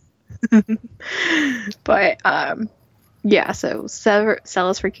 But yeah, so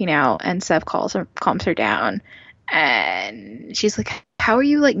Stella's freaking out and Seb calms her down, and she's like, how are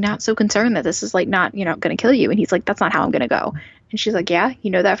you like not so concerned that this is like not, you know, gonna kill you? And he's like, that's not how I'm gonna go. And she's like, yeah,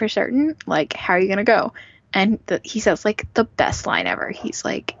 you know that for certain? Like, how are you gonna go? And he says like the best line ever. He's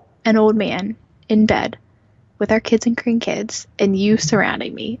like, an old man in bed with our kids and grandkids and you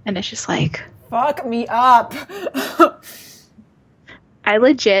surrounding me. And it's just like, fuck me up. I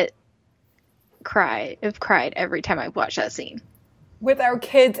legit have cried every time I watch that scene. With our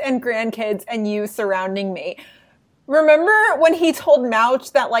kids and grandkids and you surrounding me. Remember when he told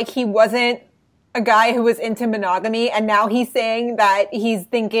Mouch that like he wasn't a guy who was into monogamy, and now he's saying that he's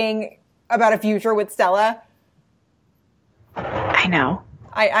thinking about a future with Stella? I know.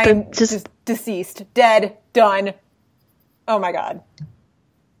 I'm just deceased. Dead. Done. Oh my God.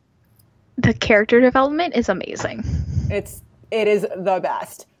 The character development is amazing. It is the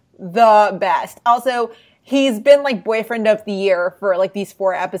best. The best. Also, he's been like boyfriend of the year for like these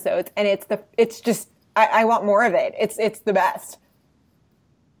 4 episodes, and it's just I want more of it. It's the best.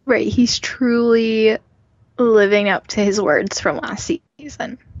 Right, he's truly living up to his words from last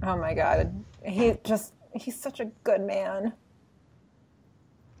season. Oh my God. He's such a good man.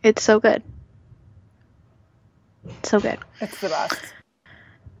 It's so good. So good. It's the best.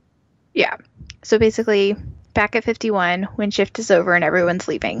 Yeah. So basically, back at 51, when shift is over and everyone's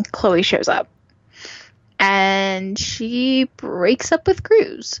leaving, Chloe shows up. And she breaks up with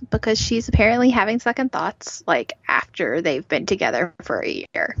Cruz because she's apparently having second thoughts, like, after they've been together for a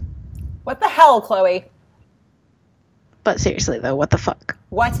year. What the hell, Chloe? But seriously, though, what the fuck?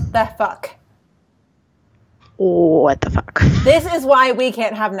 What the fuck? What the fuck? This is why we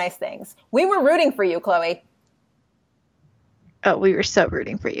can't have nice things. We were rooting for you, Chloe. Oh, we were so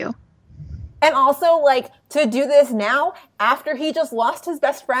rooting for you. And also, like, to do this now, after he just lost his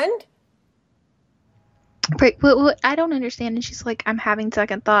best friend? Right, what I don't understand, and she's like, I'm having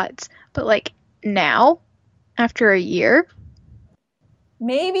second thoughts. But, like, now? After a year?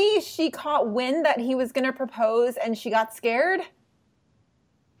 Maybe she caught wind that he was going to propose and she got scared?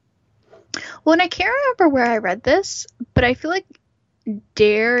 Well, and I can't remember where I read this, but I feel like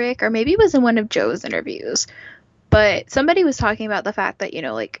Derek, or maybe it was in one of Joe's interviews, but somebody was talking about the fact that, you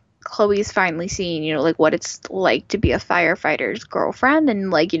know, like, Chloe's finally seeing, you know, like, what it's like to be a firefighter's girlfriend and,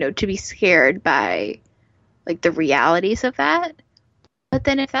 like, you know, to be scared by, like, the realities of that. But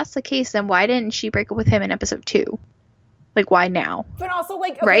then if that's the case, then why didn't she break up with him in episode 2? Like, why now? But also,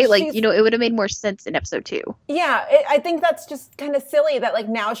 like... Okay, right? Like, you know, it would have made more sense in episode 2. Yeah, I think that's just kind of silly that, like,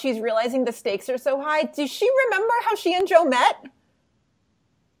 now she's realizing the stakes are so high. Does she remember how she and Joe met?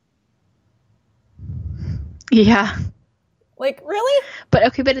 Yeah. Like, really? But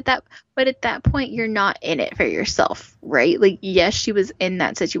okay, but at that point, you're not in it for yourself, right? Like, yes, she was in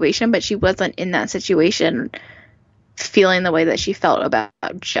that situation, but she wasn't in that situation feeling the way that she felt about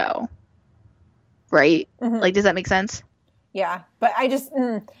Joe, right? Like, does that make sense? Yeah, but I just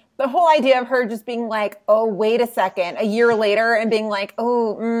the whole idea of her just being like, oh, wait a second, a year later, and being like,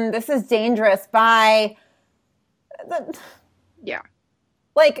 oh, this is dangerous. Bye. Yeah.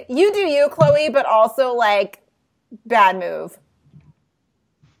 Like, you do you, Chloe, but also like bad move.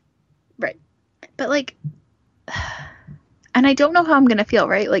 Right. But like, and I don't know how I'm gonna feel,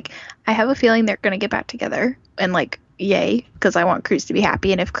 right? Like, I have a feeling they're gonna get back together, and like, yay, because I want Cruz to be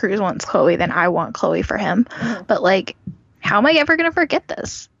happy, and if Cruz wants Chloe, then I want Chloe for him. But like, how am I ever gonna forget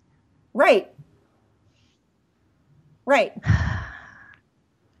this? Right.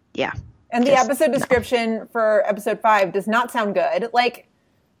 Yeah. And the episode description for episode 5 does not sound good. Like,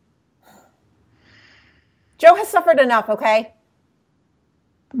 Joe has suffered enough, okay?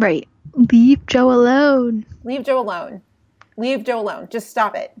 Right. Leave Joe alone. Leave Joe alone. Leave Joe alone. Just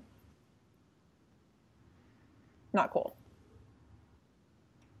stop it. Not cool.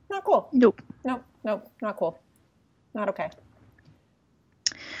 Not cool. Nope. Nope. Not cool. Not okay.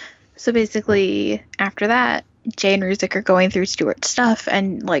 So basically, after that, Jay and Ruzek are going through Stuart's stuff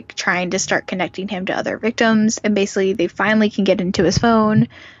and like trying to start connecting him to other victims. And basically, they finally can get into his phone.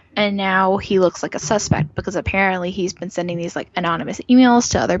 And now he looks like a suspect because apparently he's been sending these like anonymous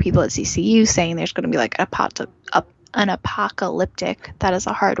emails to other people at CCU saying there's going to be like an apocalyptic, that is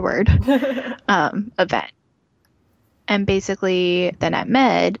a hard word, event. And basically, then at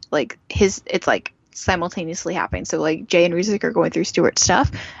Med, like it's like simultaneously happening. So like Jay and Ruzek are going through Stuart's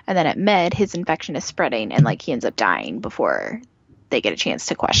stuff, and then at Med, his infection is spreading, and like he ends up dying before they get a chance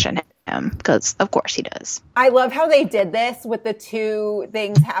to question him, because of course he does. I love how they did this with the two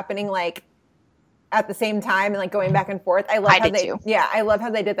things happening like at the same time and like going back and forth. I love how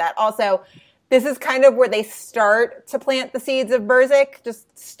they did that. Also, this is kind of where they start to plant the seeds of Burzek.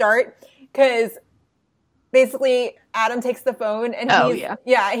 Just start, because basically Adam takes the phone and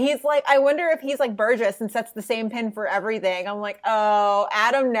he's like, I wonder if he's like Burgess and sets the same pin for everything. I'm like, oh,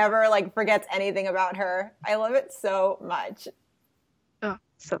 Adam never like forgets anything about her. I love it so much. Oh,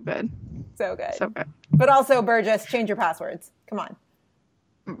 so good. So good. So good. But also, Burgess, change your passwords. Come on.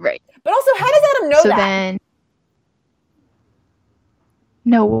 Right. But also, how does Adam know that? Then,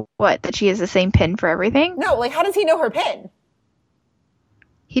 know what? That she has the same pin for everything? No, like, how does he know her pin?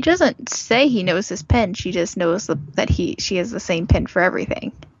 He doesn't say he knows his pin. She just knows that she has the same pin for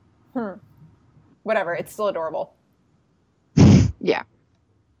everything. Whatever. It's still adorable. Yeah.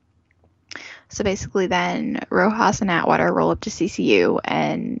 So basically then Rojas and Atwater roll up to CCU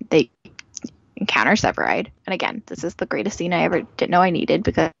and they encounter Severide. And again, this is the greatest scene I ever didn't know I needed,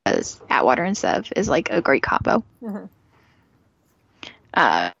 because Atwater and Sev is like a great combo.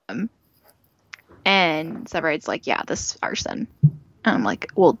 And Severide's like, yeah, this is arson. And I'm like,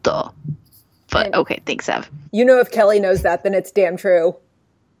 well, duh. But okay, thanks, Sev. You know, if Kelly knows that, then it's damn true.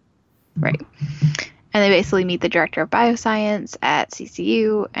 Right. And they basically meet the director of bioscience at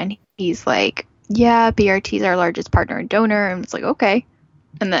CCU, and he's like, yeah, BRT is our largest partner and donor. And it's like, okay.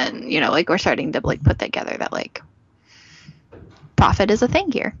 And then, you know, like, we're starting to like put together that like profit is a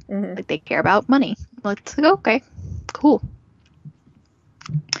thing here. Like, they care about money. Let's go, okay, cool.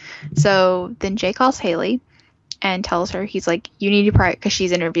 So then Jay calls Haley and tells her, he's like, you need to because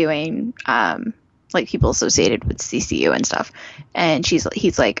she's interviewing like people associated with CCU and stuff, and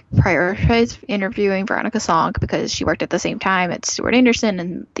he's like, prioritize interviewing Veronica Song because she worked at the same time at Stuart Anderson,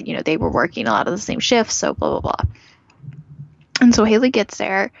 and you know, they were working a lot of the same shifts, so blah blah blah. And so Haley gets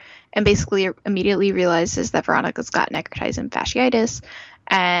there and basically immediately realizes that Veronica's got necrotizing fasciitis,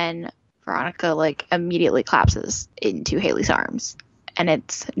 and Veronica like immediately collapses into Haley's arms. And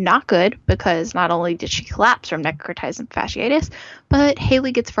it's not good, because not only did she collapse from necrotizing fasciitis, but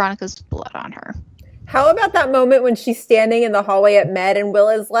Haley gets Veronica's blood on her. How about that moment when she's standing in the hallway at Med and Will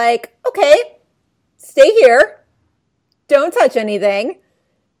is like, okay, stay here. Don't touch anything.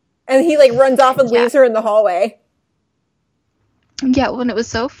 And he like runs off and leaves her in the hallway. Yeah, well, and it was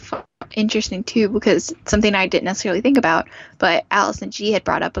so interesting too, because something I didn't necessarily think about, but Allison G had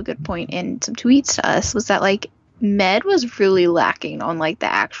brought up a good point in some tweets to us, was that like Med was really lacking on like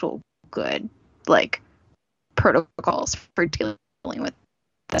the actual good like protocols for dealing with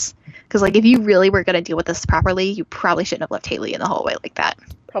this, because like if you really were going to deal with this properly, you probably shouldn't have left Haley in the hallway like that.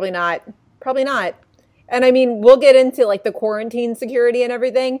 Probably not. And I mean, we'll get into like the quarantine security and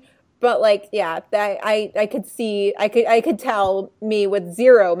everything, but like, yeah, that I could tell, me with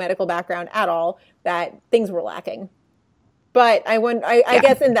zero medical background at all, that things were lacking. But I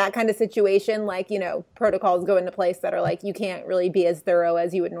guess in that kind of situation, like, you know, protocols go into place that are like, you can't really be as thorough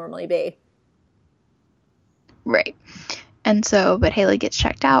as you would normally be. Right. And so, but Haley gets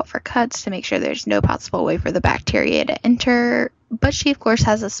checked out for cuts to make sure there's no possible way for the bacteria to enter. But she, of course,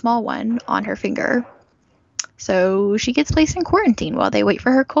 has a small one on her finger. So she gets placed in quarantine while they wait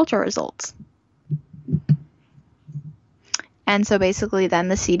for her culture results. And so basically then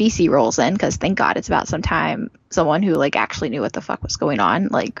the CDC rolls in, because thank God it's about some time someone who like actually knew what the fuck was going on,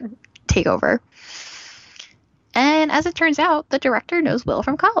 like, take over. And as it turns out, the director knows Will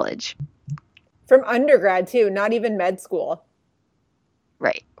from college. From undergrad, too, not even med school.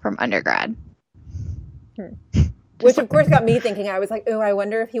 Right, from undergrad. Which, of course, got me thinking. I was like, oh, I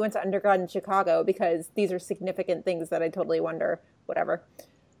wonder if he went to undergrad in Chicago, because these are significant things that I totally wonder. Whatever.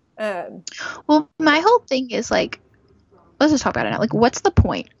 Well, my whole thing is, like, let's just talk about it now. Like, what's the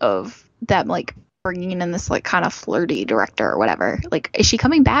point of them, like, bringing in this, like, kind of flirty director or whatever? Like, is she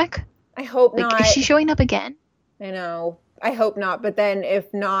coming back? I hope like, not. Is she showing up again? I know. I hope not. But then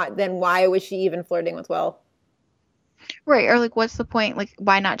if not, then why was she even flirting with Will? Right. Or, like, what's the point? Like,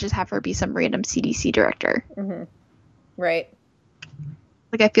 why not just have her be some random CDC director? Mm-hmm. Right.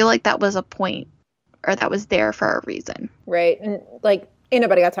 Like, I feel like that was a point, or that was there for a reason. Right. And, like, ain't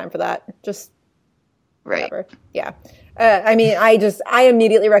nobody got time for that. Just whatever. Right. Yeah. I mean, I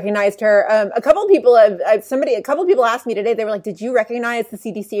immediately recognized her. A couple of people asked me today, they were like, did you recognize the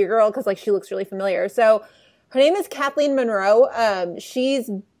CDC girl? Because, like, she looks really familiar. So her name is Kathleen Monroe.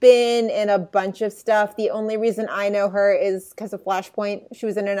 She's been in a bunch of stuff. The only reason I know her is because of Flashpoint. She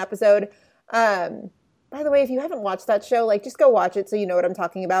was in an episode. By the way, if you haven't watched that show, like, just go watch it so you know what I'm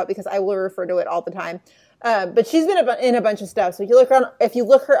talking about, because I will refer to it all the time. But she's been in a bunch of stuff. So if you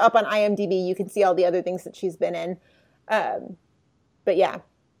look her up on IMDb, you can see all the other things that she's been in. But yeah,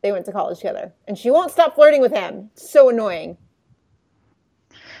 they went to college together, and she won't stop flirting with him. So annoying.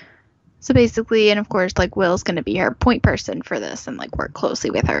 So basically, and of course, like, Will's going to be her point person for this and, like, work closely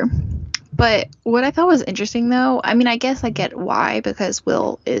with her. But what I thought was interesting, though, I mean, I guess I get why, because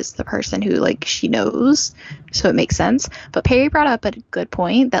Will is the person who, like, she knows, so it makes sense. But Perry brought up a good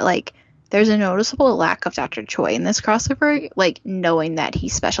point that, like, there's a noticeable lack of Dr. Choi in this crossover, like, knowing that he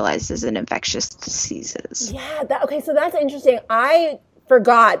specializes in infectious diseases. Yeah, okay, so that's interesting. I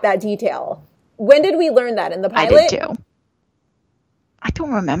forgot that detail. When did we learn that? In the pilot? I did, too. I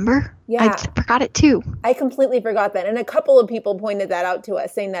don't remember. Yeah. I forgot it, too. I completely forgot that. And a couple of people pointed that out to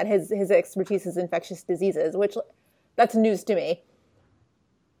us, saying that his expertise is infectious diseases, which, that's news to me.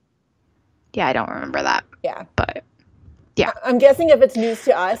 Yeah, I don't remember that. Yeah. But, yeah. I'm guessing if it's news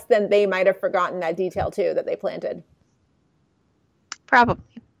to us, then they might have forgotten that detail, too, that they planted. Probably.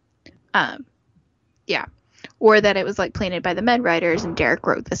 Yeah. Or that it was, like, planted by the med writers and Derek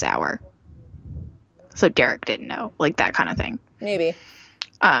wrote this hour. So Derek didn't know. Like, that kind of thing. Maybe.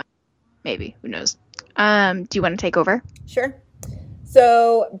 Maybe. Who knows? Do you want to take over? Sure.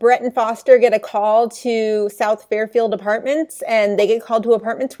 So Brett and Foster get a call to South Fairfield Apartments, and they get called to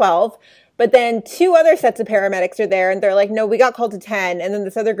apartment 12. But then two other sets of paramedics are there, and they're like, no, we got called to 10. And then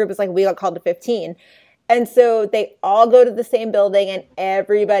this other group is like, we got called to 15. And so they all go to the same building, and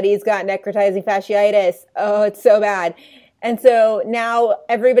everybody's got necrotizing fasciitis. Oh, it's so bad. And so now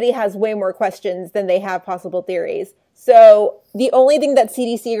everybody has way more questions than they have possible theories. So the only thing that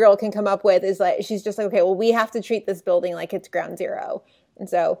CDC girl can come up with is, like, she's just like, okay, well, we have to treat this building like it's ground zero. And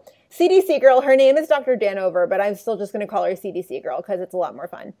so CDC girl, her name is Dr. Danover, but I'm still just going to call her CDC girl because it's a lot more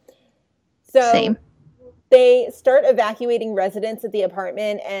fun. So Same. They start evacuating residents at the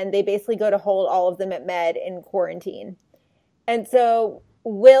apartment, and they basically go to hold all of them at med in quarantine. And so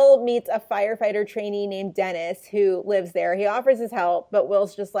Will meets a firefighter trainee named Dennis who lives there. He offers his help, but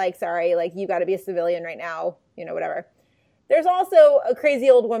Will's just like, sorry, like, you got to be a civilian right now, you know, whatever. There's also a crazy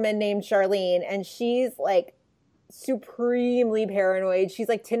old woman named Charlene, and she's, like, supremely paranoid. She's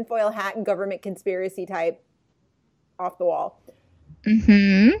like tinfoil hat and government conspiracy type, off the wall.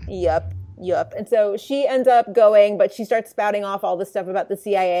 Mm-hmm. Yup. And so she ends up going, but she starts spouting off all this stuff about the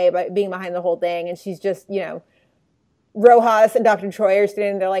CIA, about being behind the whole thing, and she's just, you know, Rojas and Dr. Troy are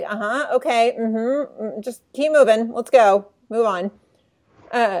standing there like, okay, just keep moving. Let's go. Move on.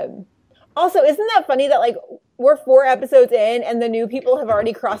 Also, isn't that funny that, like, we're 4 episodes in and the new people have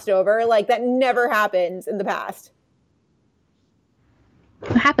already crossed over? Like, that never happens in the past.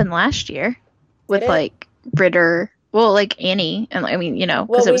 It happened last year with, like, Ritter. Well, like, Annie. And, I mean, you know,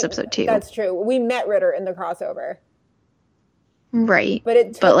 because it was episode 2. That's true. We met Ritter in the crossover. Right.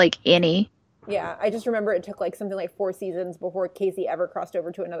 But like, Annie. Yeah, I just remember it took, like, something like 4 seasons before Casey ever crossed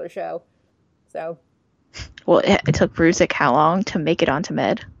over to another show. So. Well, it took Ruzek how long to make it onto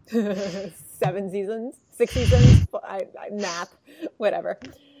med? 6 seasons, math, whatever.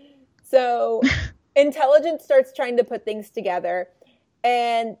 So intelligence starts trying to put things together,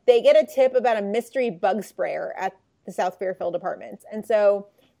 and they get a tip about a mystery bug sprayer at the South Fairfield apartments. And so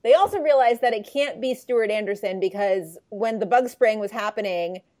they also realize that it can't be Stuart Anderson, because when the bug spraying was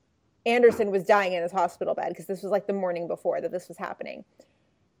happening, Anderson was dying in his hospital bed, because this was like the morning before that this was happening.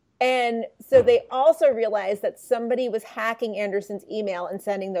 And so they also realized that somebody was hacking Anderson's email and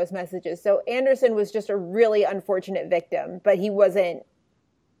sending those messages. So Anderson was just a really unfortunate victim, but he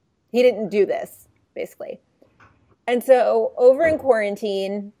didn't do this, basically. And so over in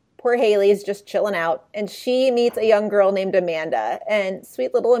quarantine, poor Haley's just chilling out, and she meets a young girl named Amanda. And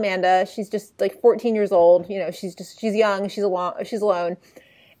sweet little Amanda, she's just like 14 years old. You know, she's young, she's alone.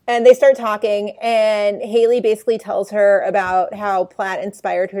 And they start talking, and Haley basically tells her about how Platt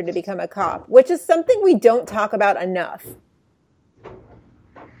inspired her to become a cop, which is something we don't talk about enough.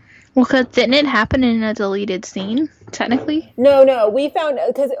 Well, because didn't it happen in a deleted scene, technically? No. We found,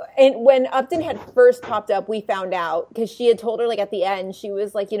 because when Upton had first popped up, we found out, because she had told her, like, at the end, she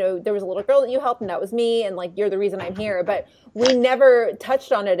was like, you know, there was a little girl that you helped, and that was me, and, like, you're the reason I'm here. But we never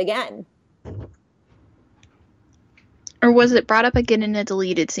touched on it again. Or was it brought up again in a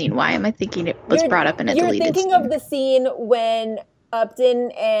deleted scene? Why am I thinking it was brought up in a deleted scene? You're thinking of the scene when Upton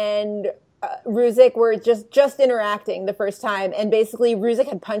and Ruzek were just interacting the first time, and basically Ruzek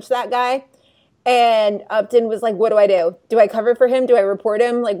had punched that guy, and Upton was like, what do I do? Do I cover for him? Do I report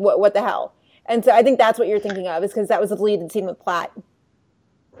him? Like, what the hell? And so I think that's what you're thinking of, is because that was a deleted scene with Platt.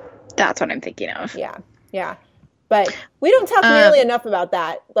 That's what I'm thinking of. Yeah. But we don't talk nearly enough about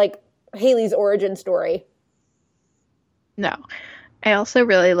that, like Haley's origin story. No. I also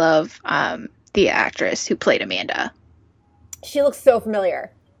really love the actress who played Amanda. She looks so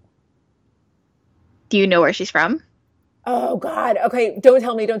familiar. Do you know where she's from? Oh, God. Okay, don't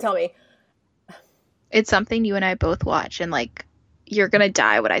tell me. It's something you and I both watch, and, like, you're gonna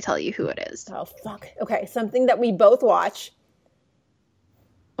die when I tell you who it is. Oh, fuck. Okay, something that we both watch.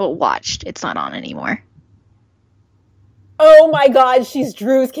 Well, watched. It's not on anymore. Oh, my God, she's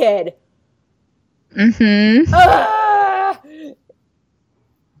Drew's kid. Mm-hmm.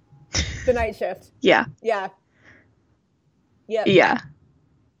 The Night Shift. Yeah. Yep. Yeah.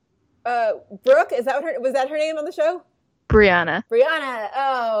 Brooke, was that her name on the show? Brianna.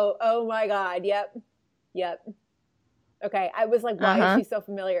 Oh my God. Yep. Okay, I was like, why is she so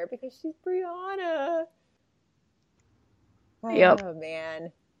familiar? Because she's Brianna. Yep. Oh,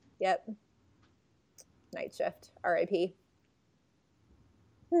 man. Yep. Night Shift. R.I.P.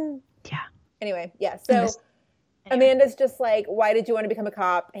 Yeah. Anyway, yeah, so Amanda's just like, why did you want to become a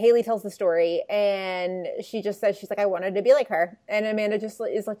cop? Haley tells the story, and she just says, she's like, I wanted to be like her. And Amanda just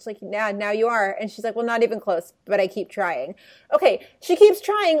is like, now you are. And she's like, well, not even close, but I keep trying. Okay, she keeps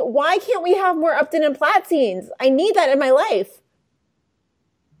trying. Why can't we have more Upton and Platt scenes? I need that in my life.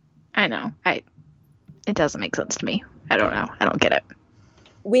 I know. It doesn't make sense to me. I don't know. I don't get it.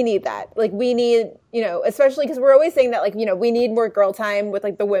 We need that. Like, we need, you know, especially because we're always saying that, like, you know, we need more girl time with,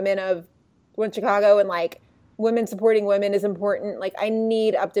 like, the women of Chicago, and, like, women supporting women is important. Like, I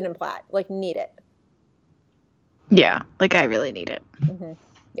need Upton and Platt. Like, need it. Yeah, like, I really need it. Mm-hmm.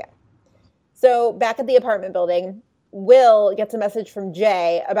 Yeah. So back at the apartment building, Will gets a message from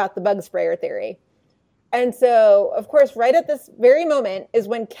Jay about the bug sprayer theory. And so, of course, right at this very moment is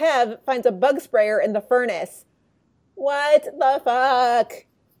when Kev finds a bug sprayer in the furnace. What the fuck?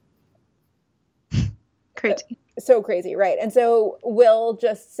 Crazy. So crazy, right? And so Will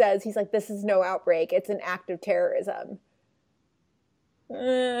just says, he's like, this is no outbreak. It's an act of terrorism.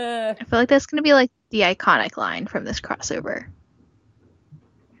 I feel like that's going to be like the iconic line from this crossover.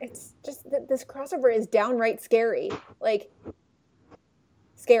 It's just that this crossover is downright scary. Like,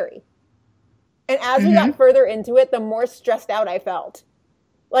 scary. And as we got further into it, the more stressed out I felt.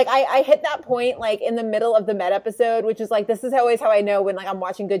 Like, I hit that point, like, in the middle of the Med episode, which is, like, this is always how I know when, like, I'm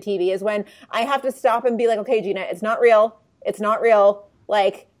watching good TV, is when I have to stop and be like, okay, Gina, it's not real. It's not real.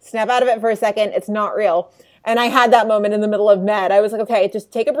 Like, snap out of it for a second. It's not real. And I had that moment in the middle of Med. I was like, okay,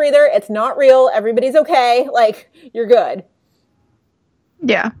 just take a breather. It's not real. Everybody's okay. Like, you're good.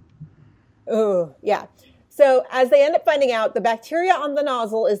 Yeah. Oh, yeah. So as they end up finding out, the bacteria on the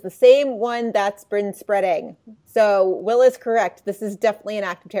nozzle is the same one that's been spreading. So Will is correct. This is definitely an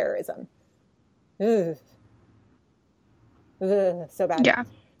act of terrorism. Ugh. Ugh, so bad. Yeah.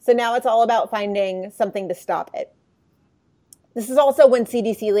 So now it's all about finding something to stop it. This is also when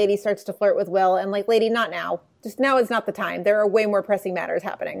CDC lady starts to flirt with Will, and like, lady, not now. Just now is not the time. There are way more pressing matters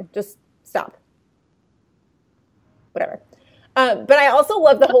happening. Just stop. Whatever. But I also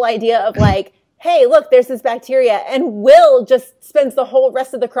love the whole idea of like, hey, look, there's this bacteria. And Will just spends the whole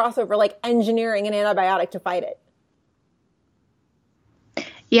rest of the crossover like engineering an antibiotic to fight it.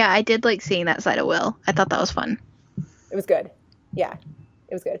 Yeah, I did like seeing that side of Will. I thought that was fun. It was good. Yeah,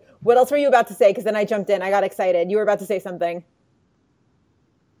 it was good. What else were you about to say? Because then I jumped in. I got excited. You were about to say something.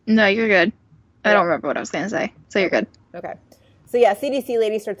 No, you're good. I don't remember what I was going to say, so you're good. Okay. So yeah, CDC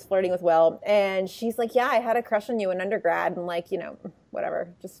lady starts flirting with Will, and she's like, yeah, I had a crush on you in undergrad, and like, you know, whatever.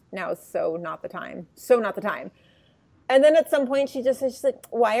 Just now is so not the time. So not the time. And then at some point she just says, she's like,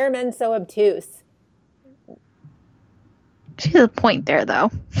 why are men so obtuse? She has a point there,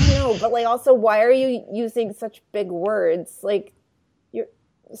 though. I know, but like also, why are you using such big words? Like, you're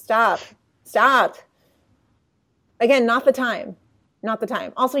stop. Again, not the time. Not the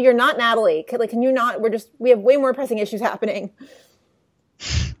time. Also, you're not Natalie. Can you not? We have way more pressing issues happening.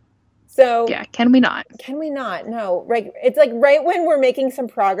 So yeah, can we not? Can we not? No. Right. It's like right when we're making some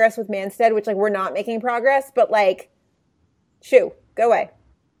progress with Manstead, which like we're not making progress, but like, shoo, go away,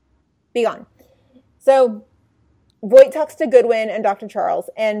 be gone. So Voight talks to Goodwin and Dr. Charles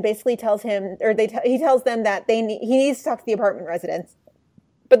and basically tells him, or he tells them that he needs to talk to the apartment residents,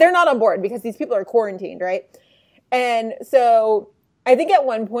 but they're not on board because these people are quarantined, right? And so I think at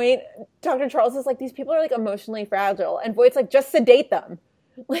one point, Dr. Charles is like, these people are like emotionally fragile. And Voight's like, just sedate them.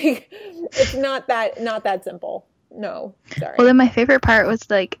 Like, it's not that simple. No, sorry. Well, then my favorite part was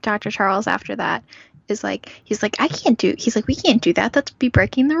like Dr. Charles after that is like, he's like, we can't do that. That's be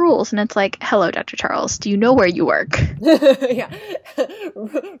breaking the rules. And it's like, hello, Dr. Charles, do you know where you work? Yeah.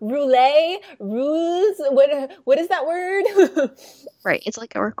 Rules. What is that word? Right. It's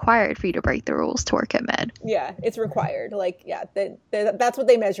like required for you to break the rules to work at Med. Yeah, it's required. Like, yeah, that's what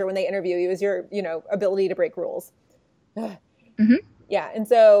they measure when they interview you is your, ability to break rules. Mm-hmm. Yeah, and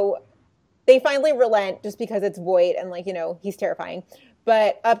so they finally relent just because it's Voight and like, he's terrifying.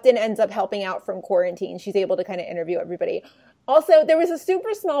 But Upton ends up helping out from quarantine. She's able to kind of interview everybody. Also, there was a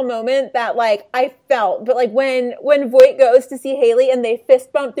super small moment that like I felt, but like when Voight goes to see Haley and they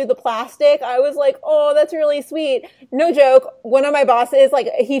fist bump through the plastic, I was like, oh, that's really sweet. No joke. One of my bosses, like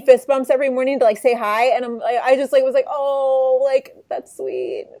he fist bumps every morning to like say hi. And I just like was like, oh, like that's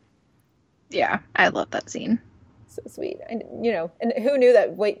sweet. Yeah, I love that scene. So sweet. And, and who knew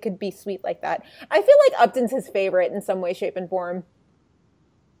that Voight could be sweet like that? I feel like Upton's his favorite in some way, shape, and form.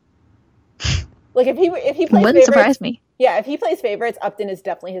 Like if he plays wouldn't surprise me. Yeah, if he plays favorites, Upton is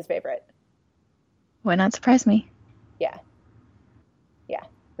definitely his favorite. Would not surprise me. Yeah,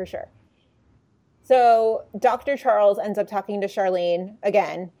 for sure. So Dr. Charles ends up talking to Charlene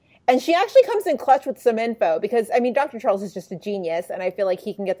again, and she actually comes in clutch with some info because Dr. Charles is just a genius, and I feel like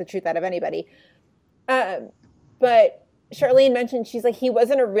he can get the truth out of anybody. But Charlene mentioned, she's like, he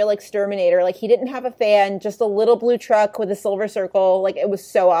wasn't a real exterminator. Like, he didn't have a fan, just a little blue truck with a silver circle. Like, it was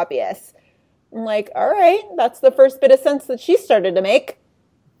so obvious. I'm like, all right, that's the first bit of sense that she started to make.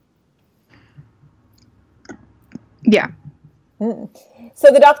 Yeah.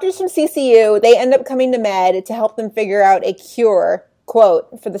 So the doctors from CCU, they end up coming to Med to help them figure out a cure,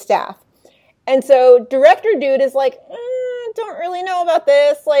 quote, for the staff. And so Director Dude is like, don't really know about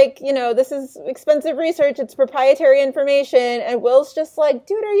this. Like, this is expensive research. It's proprietary information. And Will's just like,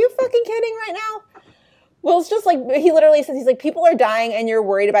 dude, are you fucking kidding right now? Will's just like, he literally says, he's like, people are dying and you're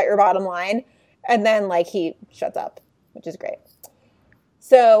worried about your bottom line. And then like he shuts up, which is great.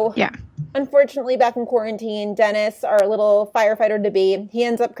 So yeah, unfortunately back in quarantine, Dennis, our little firefighter to be, he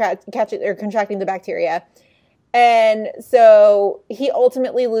ends up contracting the bacteria. And so he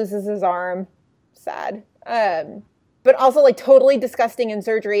ultimately loses his arm. Sad. But also, like, totally disgusting in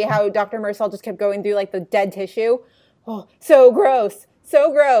surgery how Dr. Marcel just kept going through, like, the dead tissue. Oh, so gross.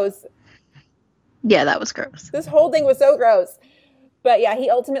 So gross. Yeah, that was gross. This whole thing was so gross. But, yeah, he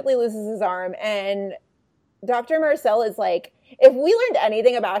ultimately loses his arm. And Dr. Marcel is, like, if we learned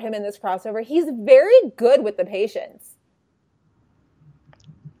anything about him in this crossover, he's very good with the patients.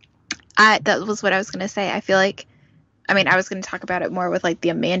 That was what I was going to say. I feel like, I was going to talk about it more with, like, the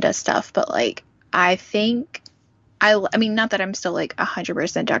Amanda stuff. But, like, I think... not that I'm still like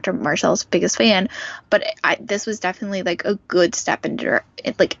 100% Dr. Marcel's biggest fan, but this was definitely like a good step in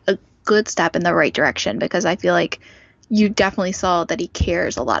the right direction because I feel like you definitely saw that he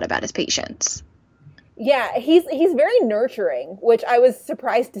cares a lot about his patients. Yeah, he's very nurturing, which I was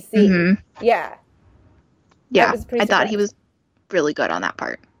surprised to see. Mm-hmm. Yeah, I thought he was really good on that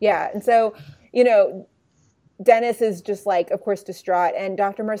part. Yeah, and so Dennis is just like, of course, distraught. And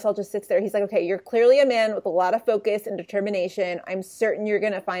Dr. Marcel just sits there. He's like, okay, you're clearly a man with a lot of focus and determination. I'm certain you're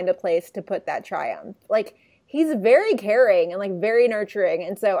going to find a place to put that triumph. Like, he's very caring and like very nurturing.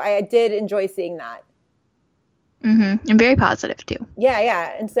 And so I did enjoy seeing that. Mm-hmm. And very positive too.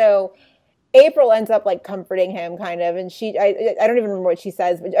 Yeah. And so April ends up like comforting him kind of. And I don't even remember what she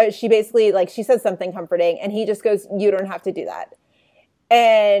says, but she basically like, she says something comforting and he just goes, you don't have to do that.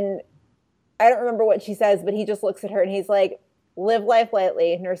 And I don't remember what she says, but he just looks at her and he's like, live life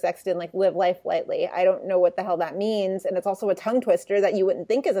lightly. Nurse Sexton, like, live life lightly. I don't know what the hell that means. And it's also a tongue twister that you wouldn't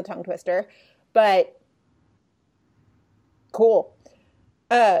think is a tongue twister, but cool.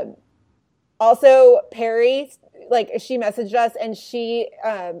 Also, Perry, like, she messaged us and she,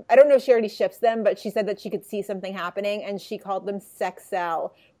 I don't know if she already ships them, but she said that she could see something happening and she called them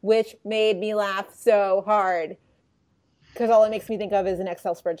Sexcel, which made me laugh so hard because all it makes me think of is an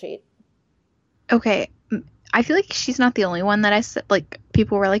Excel spreadsheet. Okay. I feel like she's not the only one that I said, like,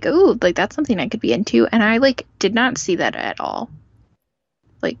 people were like, ooh, like, that's something I could be into. And I, like, did not see that at all.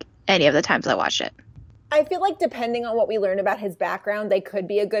 Like, any of the times I watched it. I feel like depending on what we learn about his background, they could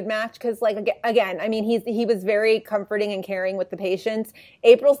be a good match. Because, like, again, I mean, he was very comforting and caring with the patients.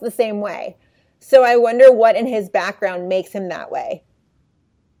 April's the same way. So I wonder what in his background makes him that way.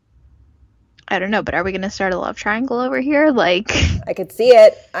 I don't know, but are we going to start a love triangle over here? Like, I could see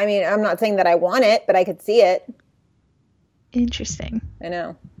it. I mean, I'm not saying that I want it, but I could see it. Interesting. I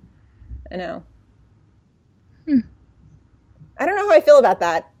know. I don't know how I feel about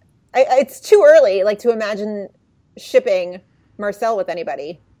that. It's too early, like, to imagine shipping Marcel with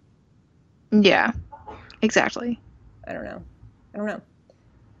anybody. Yeah, exactly. I don't know.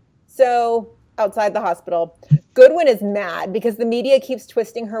 So, outside the hospital, Goodwin is mad because the media keeps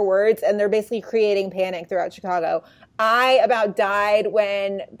twisting her words and they're basically creating panic throughout Chicago. I about died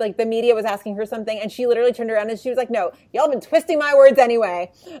when, like, the media was asking her something and she literally turned around and she was like, no, y'all been twisting my words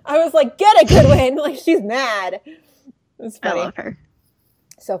anyway. I was like, get it, Goodwin. Like, she's mad. It's funny. I love her.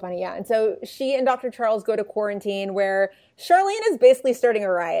 So funny, yeah. And so she and Dr. Charles go to quarantine where Charlene is basically starting a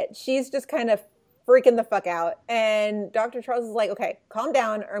riot. She's just kind of freaking the fuck out. And Dr. Charles is like, okay, calm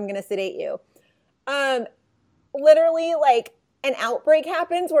down or I'm going to sedate you. Literally, like, an outbreak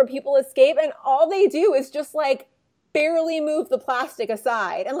happens where people escape and all they do is just, like, barely move the plastic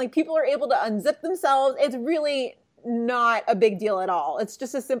aside. And, like, people are able to unzip themselves. It's really not a big deal at all. It's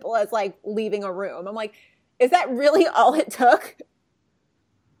just as simple as, like, leaving a room. I'm like, is that really all it took?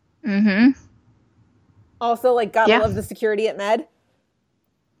 Mm-hmm. Also, like, gotta love the security at Med.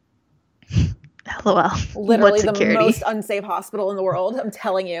 LOL. Literally the most unsafe hospital in the world, I'm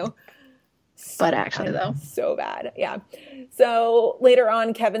telling you. But actually, though. So bad, yeah. So later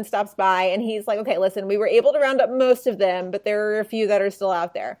on, Kevin stops by and he's like, okay, listen, we were able to round up most of them, but there are a few that are still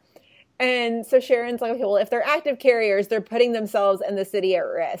out there. And so Sharon's like, okay, well, if they're active carriers, they're putting themselves and the city at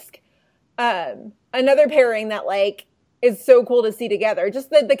risk. Another pairing that, like, is so cool to see together.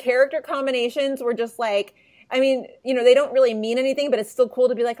 Just the character combinations were just like, I mean, you know, they don't really mean anything, but it's still cool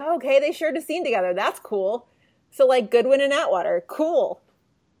to be like, oh, okay, they shared a scene together. That's cool. So, like, Goodwin and Atwater, cool.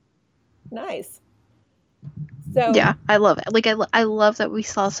 Nice. So yeah, I love it. Like, I love that we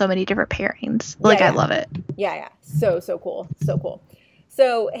saw so many different pairings. Like, I love it. Yeah. So cool. So cool.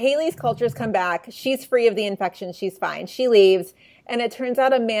 So Haley's cultures come back. She's free of the infection. She's fine. She leaves. And it turns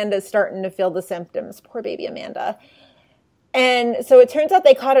out Amanda's starting to feel the symptoms. Poor baby Amanda. And so it turns out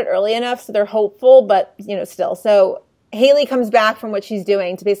they caught it early enough, so they're hopeful, but, you know, still. So Haley comes back from what she's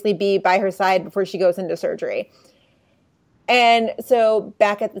doing to basically be by her side before she goes into surgery. And so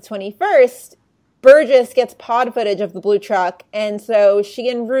back at the 21st, Burgess gets pod footage of the blue truck, and so she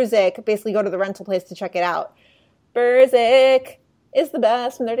and Ruzek basically go to the rental place to check it out. Burzik is the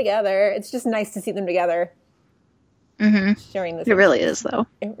best when they're together. It's just nice to see them together. Mm-hmm. Sharing this. It really is, though.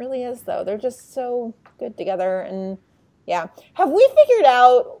 It really is, though. They're just so good together, and yeah. Have we figured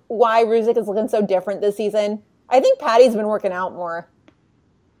out why Ruzek is looking so different this season? I think Patty's been working out more.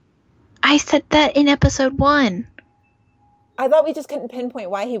 I said that in episode 1. I thought we just couldn't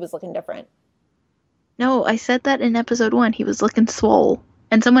pinpoint why he was looking different. No, I said that in episode 1. He was looking swole.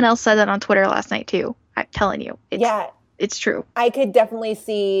 And someone else said that on Twitter last night, too. I'm telling you. It's true. I could definitely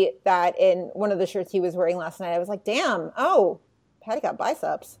see that in one of the shirts he was wearing last night. I was like, damn, oh, Patty got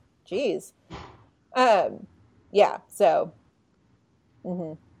biceps. Jeez. Yeah, so.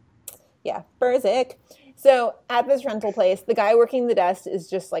 Yeah, Burzik. So at this rental place, the guy working the desk is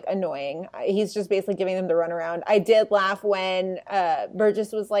just, like, annoying. He's just basically giving them the runaround. I did laugh when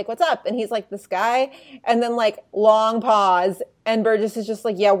Burgess was like, what's up? And he's like, this guy. And then, like, long pause. And Burgess is just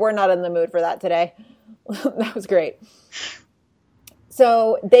like, yeah, we're not in the mood for that today. That was great.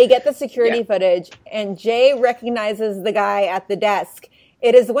 So they get the security footage, and Jay recognizes the guy at the desk.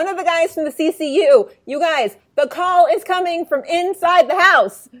 It is one of the guys from the CCU. You guys, the call is coming from inside the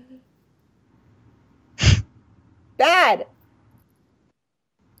house. Bad.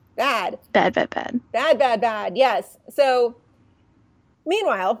 Yes. So,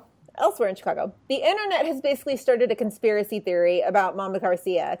 meanwhile, elsewhere in Chicago. The internet has basically started a conspiracy theory about Mama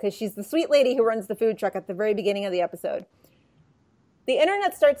Garcia because she's the sweet lady who runs the food truck at the very beginning of the episode. The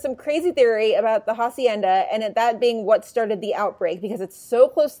internet starts some crazy theory about the hacienda and that being what started the outbreak because it's so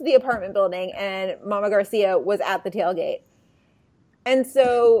close to the apartment building and Mama Garcia was at the tailgate. And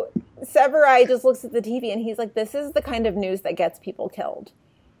so Severai just looks at the TV and he's like, this is the kind of news that gets people killed.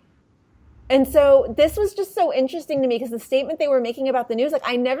 And so this was just so interesting to me because the statement they were making about the news, like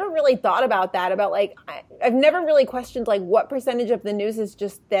I never really thought about that, about like, I've never really questioned like what percentage of the news is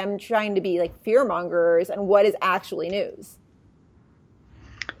just them trying to be like fear mongers and what is actually news.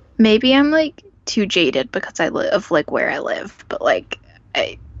 Maybe I'm like too jaded because I live like where I live, but like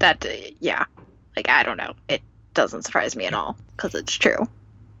yeah, like I don't know. It doesn't surprise me at all because it's true.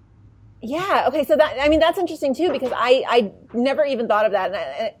 Yeah. Okay. So that's interesting too because I never even thought of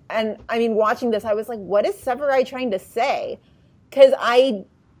that, and I mean watching this, I was like, what is Severai trying to say? Because I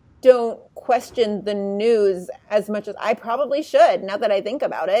don't question the news as much as I probably should. Now that I think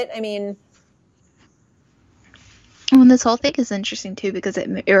about it, I mean. Well, this whole thing is interesting too because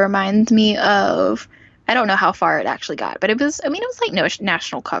it reminds me of, I don't know how far it actually got, but it was like no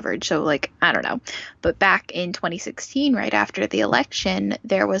national coverage, so like I don't know. But back in 2016, right after the election,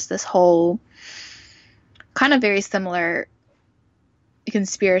 there was this whole kind of very similar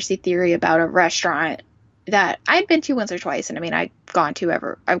conspiracy theory about a restaurant that I'd been to once or twice, and I mean I've gone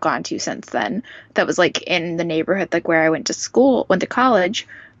to since then. That was like in the neighborhood like where I went to college.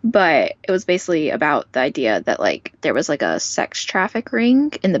 But it was basically about the idea that, like, there was, like, a sex traffic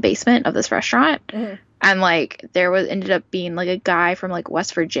ring in the basement of this restaurant. Mm-hmm. And, like, ended up being, like, a guy from, like,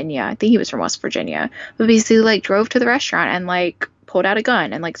 West Virginia. I think he was from West Virginia. But basically, like, drove to the restaurant and, like, pulled out a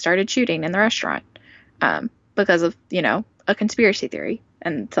gun and, like, started shooting in the restaurant. Because of, you know, a conspiracy theory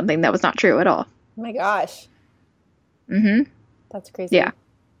and something that was not true at all. Oh, my gosh. Mm-hmm. That's crazy. Yeah.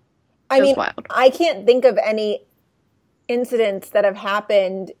 I mean, wild. I can't think of any incidents that have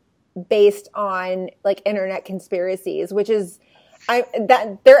happened based on like internet conspiracies, which is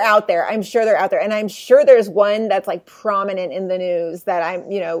that they're out there. I'm sure they're out there. And I'm sure there's one that's like prominent in the news that I'm,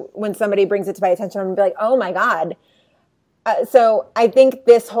 you know, when somebody brings it to my attention, I'm gonna be like, oh my God. So I think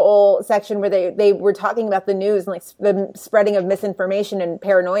this whole section where they were talking about the news and like the spreading of misinformation and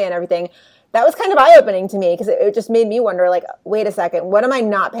paranoia and everything, that was kind of eye-opening to me because it just made me wonder, like, wait a second, what am I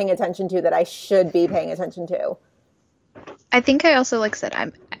not paying attention to that I should be paying attention to? I think I also, like I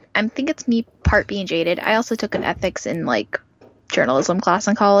said, I think it's me part being jaded. I also took an ethics in like journalism class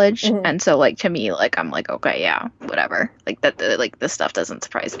in college, mm-hmm. And so like to me, like I'm like, okay, yeah, whatever. Like that, like this stuff doesn't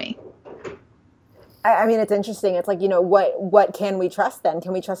surprise me. I mean, it's interesting. It's like, you know, what can we trust then?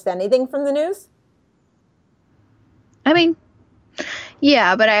 Can we trust anything from the news? I mean,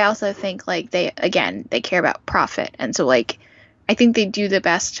 yeah, but I also think like they care about profit, and so like. I think they do the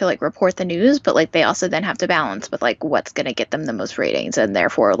best to like report the news, but like they also then have to balance with like what's going to get them the most ratings and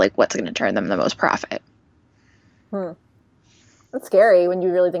therefore like what's going to turn them the most profit. That's scary when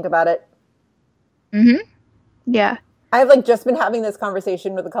you really think about it. Mm-hmm. Yeah. I've like just been having this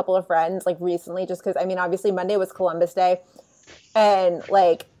conversation with a couple of friends like recently just because I mean obviously Monday was Columbus Day and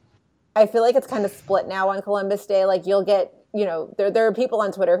like I feel like it's kind of split now on Columbus Day. Like you'll get, you know, there are people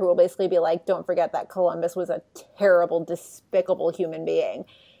on Twitter who will basically be like, don't forget that Columbus was a terrible, despicable human being.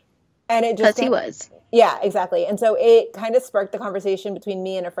 And it just... Because he was. Yeah, exactly. And so it kind of sparked the conversation between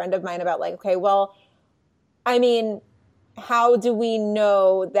me and a friend of mine about like, okay, well, I mean, how do we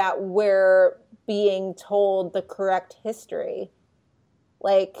know that we're being told the correct history?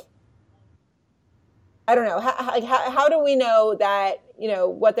 Like... I don't know. How do we know that, you know,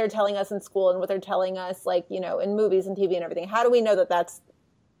 what they're telling us in school and what they're telling us, like, you know, in movies and TV and everything, how do we know that that's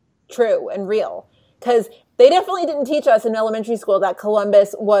true and real? Because they definitely didn't teach us in elementary school that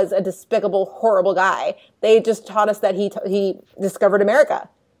Columbus was a despicable, horrible guy. They just taught us that he discovered America.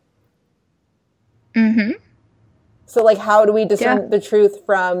 Mm-hmm. So, like, how do we discern the truth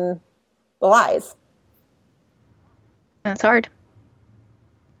from the lies? That's hard.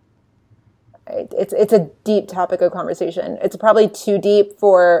 It's a deep topic of conversation. It's probably too deep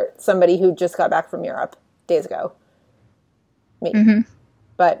for somebody who just got back from Europe days ago. Me. Mm-hmm.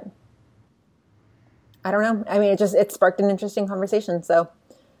 But I don't know. I mean, it sparked an interesting conversation. So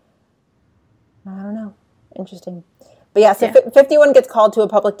I don't know. Interesting. But yeah, so 51 gets called to a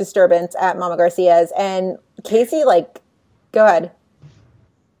public disturbance at Mama Garcia's and Casey, like, go ahead.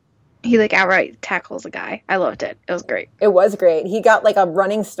 He like outright tackles a guy. I loved it. It was great. It was great. He got like a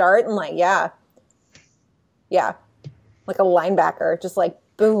running start and like, yeah, like a linebacker, just like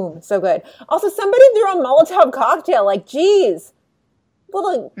boom. So good. Also, somebody threw a Molotov cocktail. Like, geez, a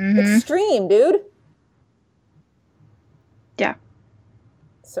little extreme, dude. Yeah.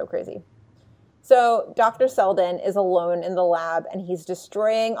 So crazy. So Dr. Selden is alone in the lab, and he's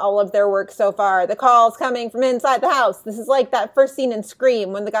destroying all of their work so far. The call's coming from inside the house. This is like that first scene in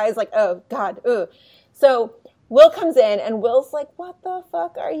Scream when the guy's like, oh, God, ugh. So Will comes in, and Will's like, what the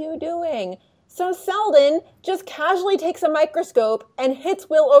fuck are you doing? So Selden just casually takes a microscope and hits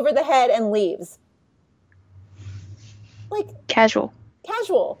Will over the head and leaves. Like Casual.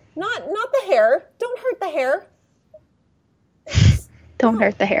 Not the hair. Don't hurt the hair. Don't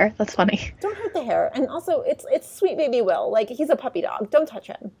hurt the hair. That's funny. Don't hurt the hair. And also, it's sweet baby Will. Like, he's a puppy dog. Don't touch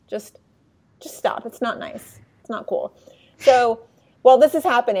him. Just stop. It's not nice. It's not cool. So while this is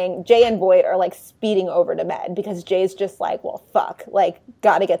happening, Jay and Voight are like speeding over to Med because Jay's just like, well, fuck. Like,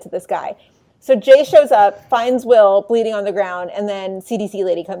 gotta get to this guy. So Jay shows up, finds Will bleeding on the ground, and then CDC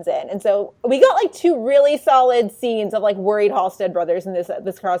lady comes in. And so we got like two really solid scenes of like worried Halstead brothers in this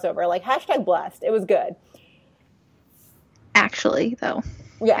crossover. Like, hashtag blessed. It was good. Actually, though.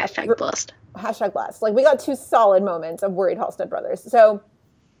 Yeah. Hashtag blessed. Hashtag blessed. Like, we got two solid moments of worried Halstead brothers. So,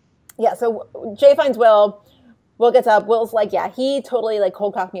 yeah, so Jay finds Will. Will gets up. Will's like, yeah, he totally like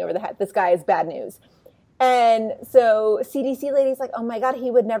cold cocked me over the head. This guy is bad news. And so CDC lady's like, oh my God,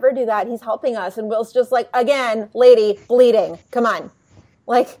 he would never do that. He's helping us. And Will's just like, again, lady, bleeding. Come on.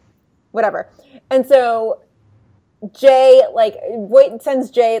 Like, whatever. And so Jay, like,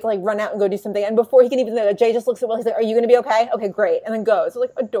 sends Jay to like run out and go do something. And before he can even know, Jay just looks at Will. He's like, are you going to be okay? Okay, great. And then goes. So,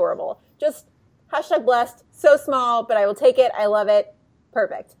 like, adorable. Just hashtag blessed. So small, but I will take it. I love it.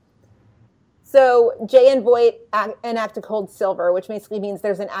 Perfect. So Jay and Voight enact a cold silver, which basically means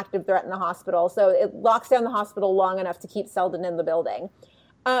there's an active threat in the hospital. So it locks down the hospital long enough to keep Selden in the building.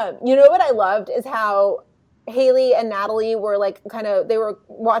 You know what I loved is how Haley and Natalie were like they were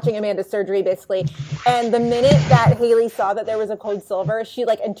watching Amanda's surgery basically. And the minute that Haley saw that there was a cold silver, she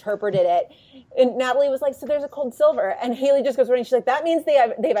like interpreted it. And Natalie was like, so there's a cold silver. And Haley just goes running. She's like, that means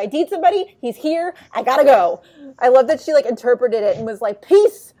they've ID'd somebody. He's here. I gotta go. I love that she like interpreted it and was like,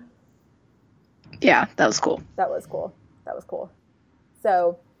 peace. Yeah, that was cool. That was cool.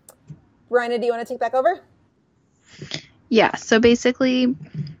 So, Bryna, do you want to take back over? Yeah, so basically,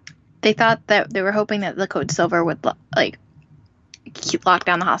 they thought that they were hoping that the code silver would lock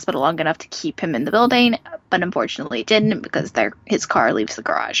down the hospital long enough to keep him in the building, but unfortunately it didn't because his car leaves the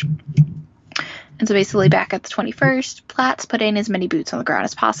garage. And so basically back at the 21st, Platts put in as many boots on the ground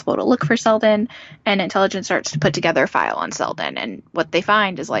as possible to look for Selden, and intelligence starts to put together a file on Selden. And what they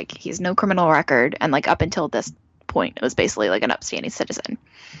find is, like, he has no criminal record, and, like, up until this point, it was basically, like, an upstanding citizen.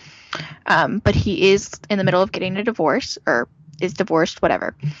 But he is in the middle of getting a divorce, or is divorced,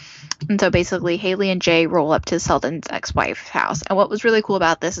 whatever. And so basically, Haley and Jay roll up to Selden's ex-wife's house. And what was really cool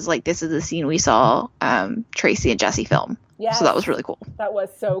about this is, like, this is the scene we saw Tracy and Jesse film. Yes. So that was really cool. That was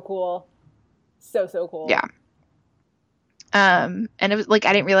so cool. So cool. Yeah. And it was like,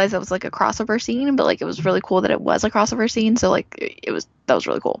 I didn't realize that was like a crossover scene, but like it was really cool that it was a crossover scene. So like that was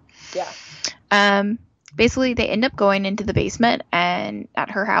really cool. Yeah. Basically they end up going into the basement and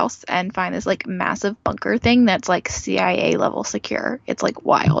at her house and find this like massive bunker thing that's like CIA level secure. It's like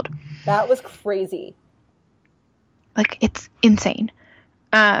wild. That was crazy. Like it's insane.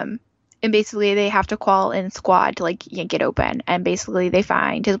 And basically, they have to call in squad to, like, yank it open. And basically, they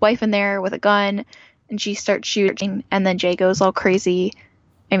find his wife in there with a gun, and she starts shooting. And then Jay goes all crazy.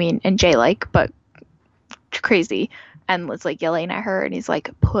 I mean, and Jay-like, but crazy. And was, like, yelling at her. And he's like,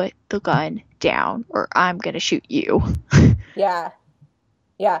 put the gun down, or I'm going to shoot you. Yeah.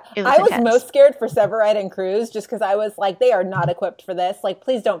 Yeah. I was most scared for Severide and Cruz, just because I was like, they are not equipped for this. Like,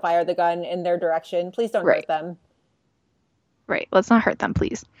 please don't fire the gun in their direction. Please don't hurt them. Right. Let's not hurt them,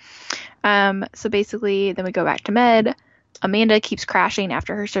 please. So basically, then we go back to Med. Amanda keeps crashing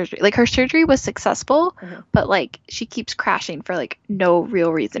after her surgery. Like, her surgery was successful, but, like, she keeps crashing for, like, no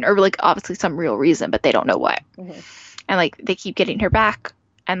real reason. Or, like, obviously some real reason, but they don't know what. And, like, they keep getting her back.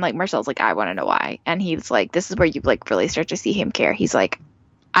 And, like, Marcel's like, I want to know why. And he's like, this is where you, like, really start to see him care. He's like,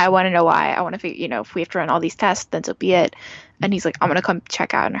 I want to know why. I want to figure, you know, if we have to run all these tests, then so be it. And he's like, I'm going to come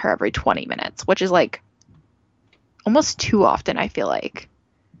check on her every 20 minutes, which is, like, almost too often, I feel like.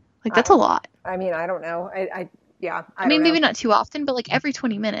 Like, that's a lot. I mean, I don't know. I mean, maybe not too often, but, like, every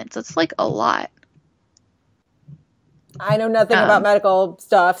 20 minutes. That's, like, a lot. I know nothing about medical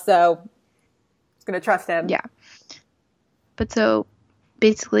stuff, so I'm just going to trust him. Yeah. But so,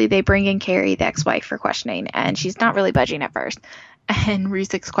 basically, they bring in Carrie, the ex-wife, for questioning, and she's not really budging at first. And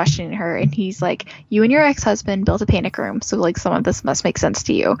Ruzek's questioning her, and he's like, you and your ex-husband built a panic room, so, like, some of this must make sense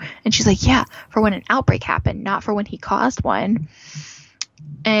to you. And she's like, yeah, for when an outbreak happened, not for when he caused one.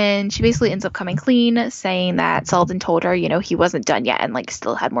 And she basically ends up coming clean, saying that Selden told her, you know, he wasn't done yet and, like,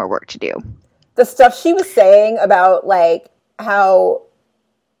 still had more work to do. The stuff she was saying about, like, how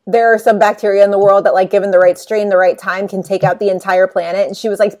there are some bacteria in the world that, like, given the right strain, the right time, can take out the entire planet. And she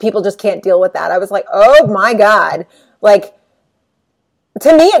was like, people just can't deal with that. I was like, oh my God. Like,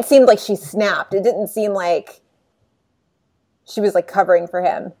 to me, it seemed like she snapped. It didn't seem like she was, like, covering for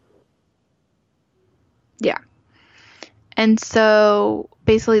him. Yeah. And so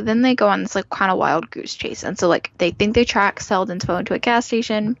basically then they go on this, like, kind of wild goose chase. And so, like, they think they track Selden's phone to a gas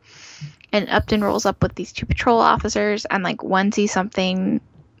station, and Upton rolls up with these 2 patrol officers, and, like, one sees something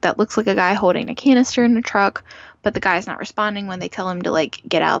that looks like a guy holding a canister in a truck, but the guy's not responding when they tell him to, like,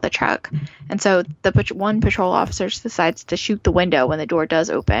 get out of the truck. And so the one patrol officer decides to shoot the window when the door does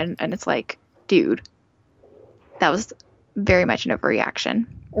open, and it's like, dude, that was very much an overreaction.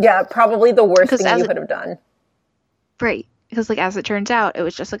 Yeah, probably the worst thing you could have done. Right. Because, like, as it turns out, it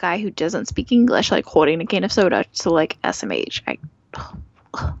was just a guy who doesn't speak English, like, holding a can of soda. So, like, SMH.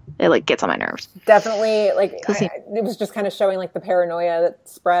 It, like, gets on my nerves. Definitely, like, it was just kind of showing, like, the paranoia that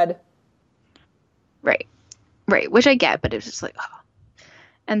spread. Right. Right. Which I get, but it was just like, oh.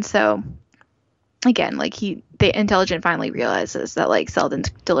 And so, again, like, the intelligent finally realizes that, like, Selden's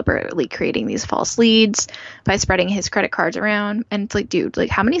deliberately creating these false leads by spreading his credit cards around. And it's like, dude, like,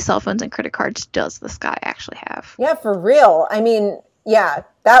 how many cell phones and credit cards does this guy actually have? Yeah, for real. I mean, yeah,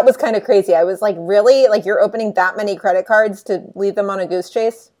 that was kind of crazy. I was like, really? Like, you're opening that many credit cards to lead them on a goose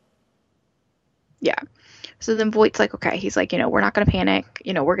chase? Yeah. So then Voight's like, okay, he's like, we're not going to panic.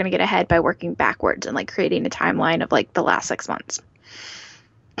 We're going to get ahead by working backwards and, like, creating a timeline of, like, the last 6 months.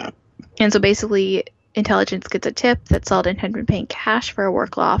 And so basically, intelligence gets a tip that Selden had been paying cash for a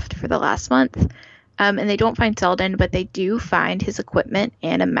work loft for the last month. And they don't find Selden, but they do find his equipment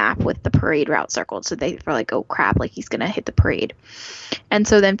and a map with the parade route circled. So they're like, oh, crap, like, he's going to hit the parade. And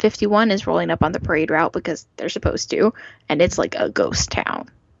so then 51 is rolling up on the parade route because they're supposed to. And it's like a ghost town.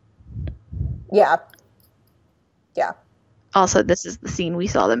 Yeah. Yeah. Also, this is the scene we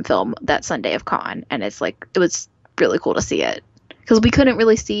saw them film that Sunday of Con. And it's like, it was really cool to see it. Because we couldn't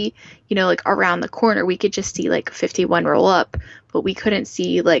really see, like, around the corner. We could just see, like, 51 roll up. But we couldn't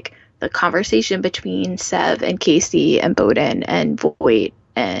see, like, the conversation between Sev and Casey and Bowden and Voight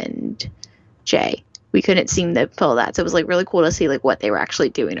and Jay. We couldn't seem to fill that. So it was, like, really cool to see, like, what they were actually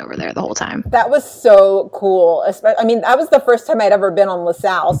doing over there the whole time. That was so cool. I mean, that was the first time I'd ever been on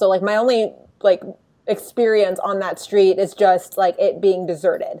LaSalle. So, like, my only, like, experience on that street is just, like, it being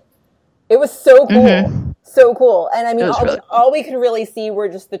deserted. It was so cool. Mm-hmm. So cool. And I mean, all we could really see were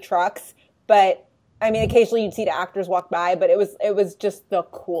just the trucks, but I mean, occasionally you'd see the actors walk by, but it was just the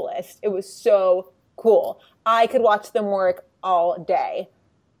coolest. It was so cool. I could watch them work all day.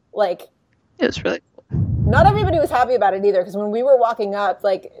 Like, it was really cool. Not everybody was happy about it either, because when we were walking up,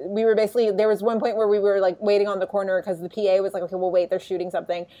 like, we were basically, there was one point where we were, like, waiting on the corner because the PA was like, okay, we'll wait, they're shooting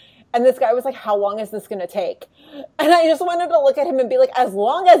something. And this guy was like, how long is this going to take? And I just wanted to look at him and be like, as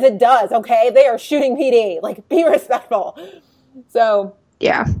long as it does, okay? They are shooting PD. Like, be respectful. So.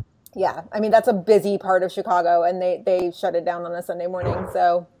 Yeah. Yeah. I mean, that's a busy part of Chicago, and they shut it down on a Sunday morning.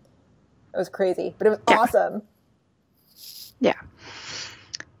 So it was crazy, but it was awesome. Yeah.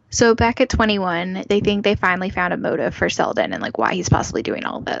 So back at 21, they think they finally found a motive for Selden and, like, why he's possibly doing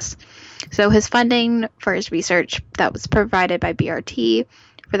all this. So his funding for his research that was provided by BRT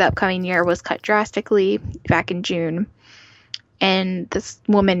for the upcoming year was cut drastically back in June. And this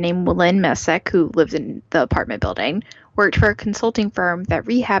woman named Lynn Messick, who lived in the apartment building, worked for a consulting firm that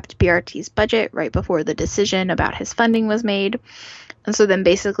rehabbed BRT's budget right before the decision about his funding was made. And so then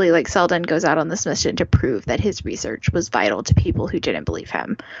basically, like, Selden goes out on this mission to prove that his research was vital to people who didn't believe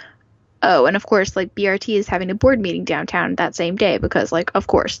him. Oh, and of course, like, BRT is having a board meeting downtown that same day because, like, of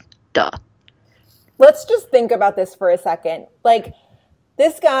course, duh. Let's just think about this for a second. Like,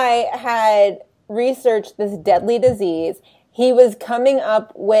 this guy had researched this deadly disease. He was coming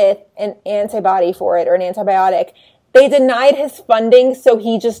up with an antibody for it, or an antibiotic. They denied his funding, so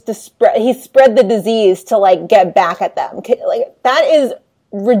he just spread the disease to, like, get back at them. Like, that is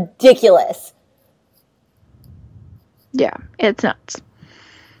ridiculous. Yeah, it's nuts.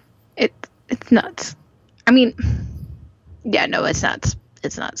 It's nuts. I mean, yeah, no, it's nuts.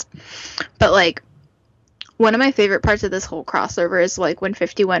 It's nuts. But, like, one of my favorite parts of this whole crossover is, like, when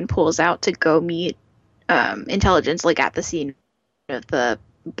 51 pulls out to go meet intelligence, like, at the scene of the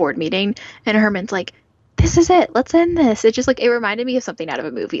board meeting, and Herman's like, this is it, let's end this. It just, like, it reminded me of something out of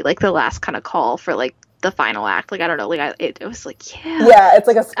a movie, like the last kind of call for, like, the final act. Like, I don't know, like, it was like, yeah, it's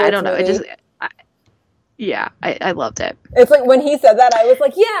like a sports I don't know movie. It just I loved it. It's like when he said that, I was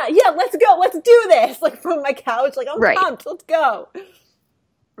like, yeah, let's go, let's do this, like, from my couch, like, I'm pumped, let's go.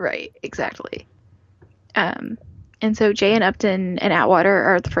 Right, exactly. And so Jay and Upton and Atwater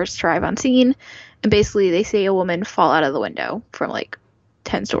are the first to arrive on scene, and basically they see a woman fall out of the window from, like,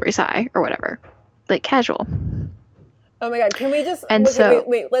 10 stories high or whatever. Like, casual. Oh my God. Can we just, And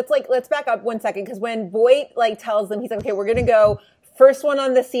wait, let's back up 1 second. Cause when Voight like tells them, he's like, okay, we're going to go first one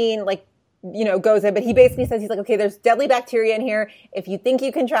on the scene, like, you know, goes in, but he basically says, he's like, okay, there's deadly bacteria in here. If you think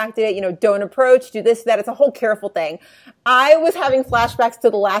you contracted it, you know, don't approach, do this, that. It's a whole careful thing. I was having flashbacks to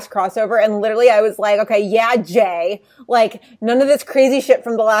the last crossover, and literally I was like, okay, yeah, Jay, like none of this crazy shit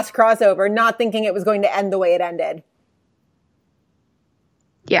from the last crossover, not thinking it was going to end the way it ended.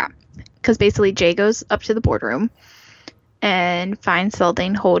 Yeah. Because basically Jay goes up to the boardroom and finds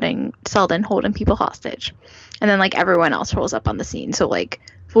Selden holding people hostage. And then like everyone else rolls up on the scene. So like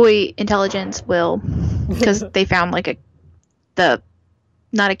Voight, Intelligence, Will, because they found like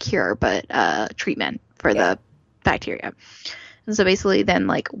not a cure, but treatment for the bacteria. And so basically then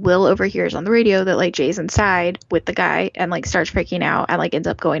like Will overhears on the radio that like Jay's inside with the guy and like starts freaking out and like ends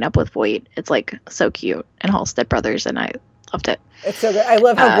up going up with Voight. It's like so cute, and Halstead Brothers, and I loved it. It's so good. I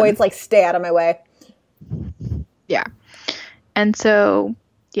love how Voight's like, stay out of my way. Yeah. And so,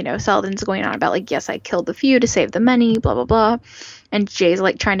 you know, Selden's going on about like, yes, I killed the few to save the many, blah, blah, blah. And Jay's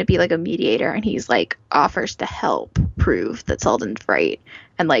like trying to be like a mediator, and he's like offers to help prove that Selden's right.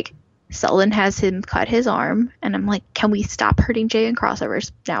 And like Selden has him cut his arm, and I'm like, can we stop hurting Jay in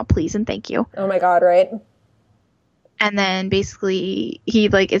crossovers now, please and thank you. Oh my God, right? And then basically he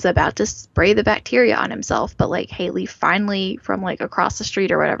like is about to spray the bacteria on himself, but like Haley finally from like across the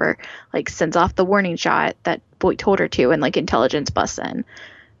street or whatever like sends off the warning shot that Voight told her to, and like Intelligence busts in,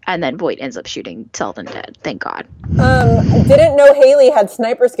 and then Voight ends up shooting Selden dead. Thank God. I didn't know Haley had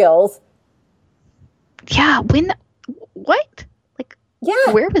sniper skills. Yeah, what? Like,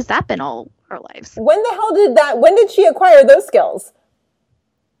 yeah, where has that been all our lives? When the hell when did she acquire those skills?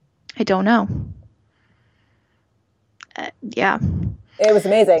 I don't know. Yeah. It was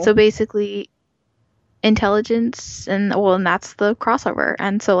amazing. So basically Intelligence and that's the crossover.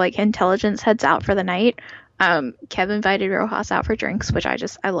 And so like Intelligence heads out for the night. Kev invited Rojas out for drinks, which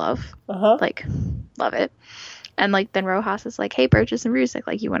I love. Like, love it. And like then Rojas is like, hey, Burgess and Ruzek,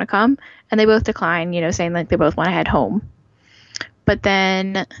 like, you want to come? And they both decline, you know, saying like they both want to head home. But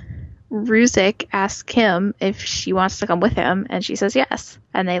then Ruzek asks Kim if she wants to come with him, and she says yes.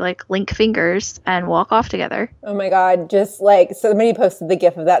 And they like link fingers and walk off together. Oh my God. Just like, somebody posted the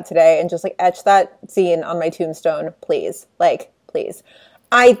gif of that today, and just like etch that scene on my tombstone, please. Like, please.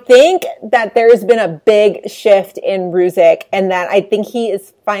 I think that there's been a big shift in Ruzek, and that I think he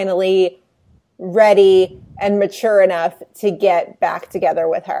is finally ready and mature enough to get back together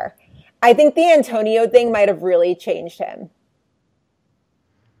with her. I think the Antonio thing might have really changed him.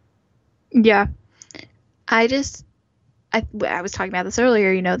 Yeah. I was talking about this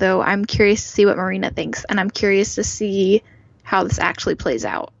earlier, you know, though I'm curious to see what Marina thinks, and I'm curious to see how this actually plays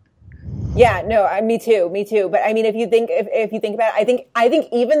out. Yeah, no, me too. But I mean, if you think about it, I think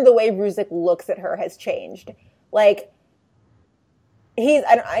even the way Ruzek looks at her has changed. Like,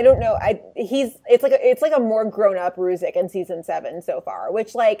 I don't know. It's like a more grown up Ruzek in season 7 so far,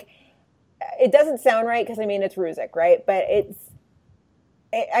 which like, it doesn't sound right because I mean, it's Ruzek, right? But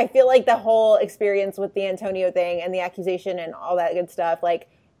I feel like the whole experience with the Antonio thing and the accusation and all that good stuff, like,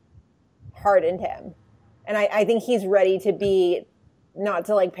 hardened him. And I think he's ready to be, not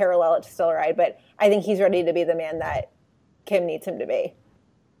to like parallel it to Still Ride, but I think he's ready to be the man that Kim needs him to be.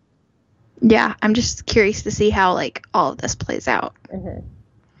 Yeah, I'm just curious to see how like all of this plays out.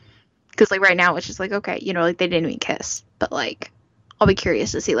 Because like right now it's just like, okay, you know, like they didn't even kiss, but like I'll be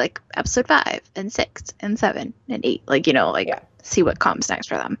curious to see like episode 5 and 6 and 7 and 8, like, you know, like see what comes next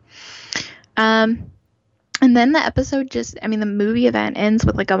for them. And then the episode the movie event ends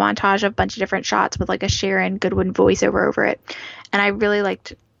with like a montage of a bunch of different shots with like a Sharon Goodwin voiceover over it. And I really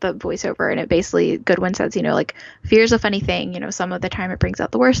liked the voiceover, and it basically, Goodwin says, you know, like, fear's a funny thing, you know, some of the time it brings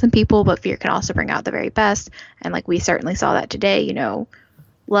out the worst in people, but fear can also bring out the very best. And like we certainly saw that today, you know,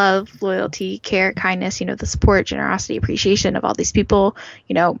 love, loyalty, care, kindness, you know, the support, generosity, appreciation of all these people,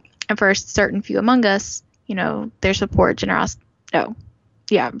 you know, and for a certain few among us, you know, their support, generosity,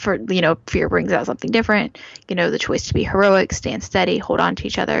 for, you know, fear brings out something different, you know, the choice to be heroic, stand steady, hold on to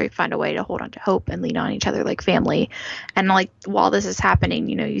each other, find a way to hold on to hope and lean on each other like family. And like while this is happening,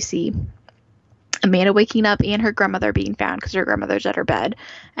 you know, you see Amanda waking up and her grandmother being found because her grandmother's at her bed.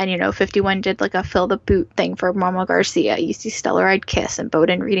 And, you know, 51 did like a fill the boot thing for Mama Garcia. You see Stellaride kiss and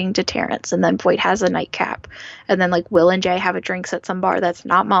Bowden reading to Terrence, and then Voight has a nightcap. And then like Will and Jay have a drinks at some bar that's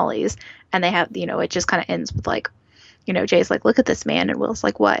not Molly's, and they have, you know, it just kind of ends with like, you know, Jay's like, look at this man, and Will's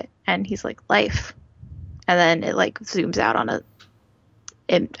like, what? And he's like, life. And then it like zooms out on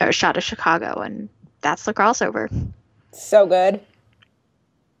a shot of Chicago, and that's the crossover. So good.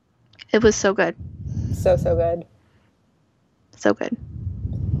 It was so good. So good. So good.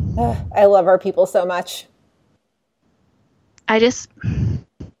 I love our people so much. This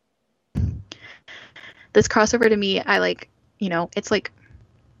crossover to me, I like, it's like,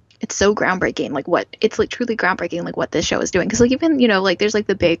 it's so groundbreaking, like it's like truly groundbreaking, like what this show is doing. Because like even, like there's like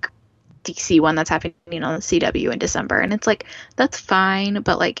the big DC one that's happening on the CW in December, and it's like, that's fine,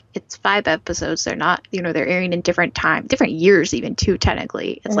 but like it's 5 episodes. They're not, they're airing in different years even too,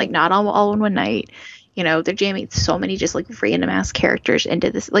 technically. It's like not all in one night. They're jamming so many just like random ass characters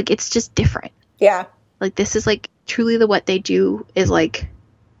into this. Like it's just different. Yeah. Like this is like truly what they do is like,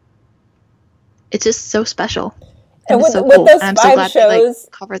 it's just so special. And with, so with cool. those and I'm 5 so glad shows, they like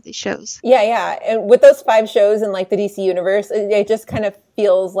cover these shows. Yeah. And with those 5 shows in like the DC universe, it just kind of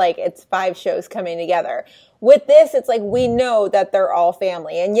feels like it's 5 shows coming together. With this, it's like we know that they're all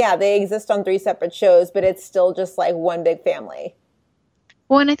family. And yeah, they exist on 3 separate shows, but it's still just like one big family.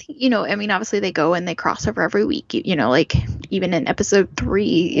 Well, and I think, obviously they go and they cross over every week, like even in episode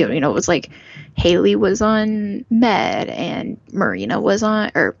 3, it was like Haley was on Med and Marina was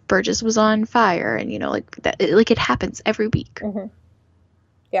on, or Burgess was on Fire. And, like that, it happens every week. Mm-hmm.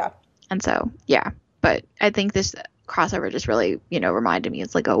 Yeah. And so, yeah, but I think this crossover just really, reminded me,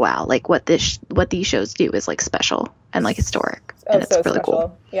 it's like, oh, wow, like what these shows do is like special and like historic. And it's so really special.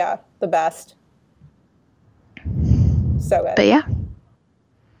 Cool. Yeah. The best. So good. But yeah.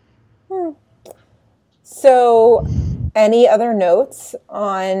 So, any other notes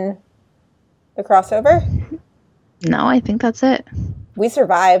on the crossover? No, I think that's it. We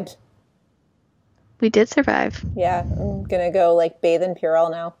survived. We did survive. Yeah, I'm gonna go like bathe in Purell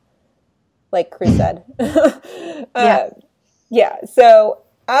now, like Chris said. Yeah. So,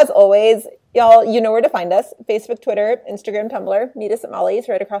 as always, y'all, you know where to find us: Facebook, Twitter, Instagram, Tumblr. Meet us at Molly's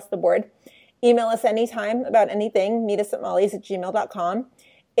right across the board. Email us anytime about anything. Meet us at mollys@gmail.com.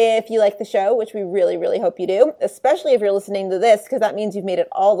 If you like the show, which we really, really hope you do, especially if you're listening to this, because that means you've made it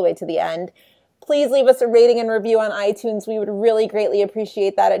all the way to the end, please leave us a rating and review on iTunes. We would really greatly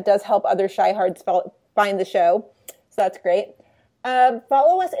appreciate that. It does help other shyhards find the show, so that's great.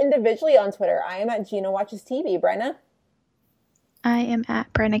 Follow us individually on Twitter. I am at Gina Watches TV. Brenna? I am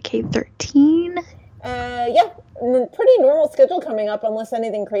at BrennaK13. Yeah, pretty normal schedule coming up unless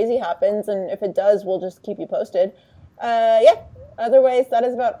anything crazy happens, and if it does, we'll just keep you posted. Yeah. Otherwise, that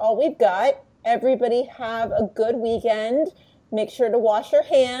is about all we've got. Everybody have a good weekend. Make sure to wash your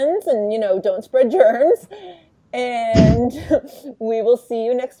hands and, don't spread germs. And we will see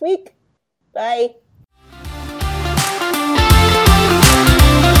you next week. Bye.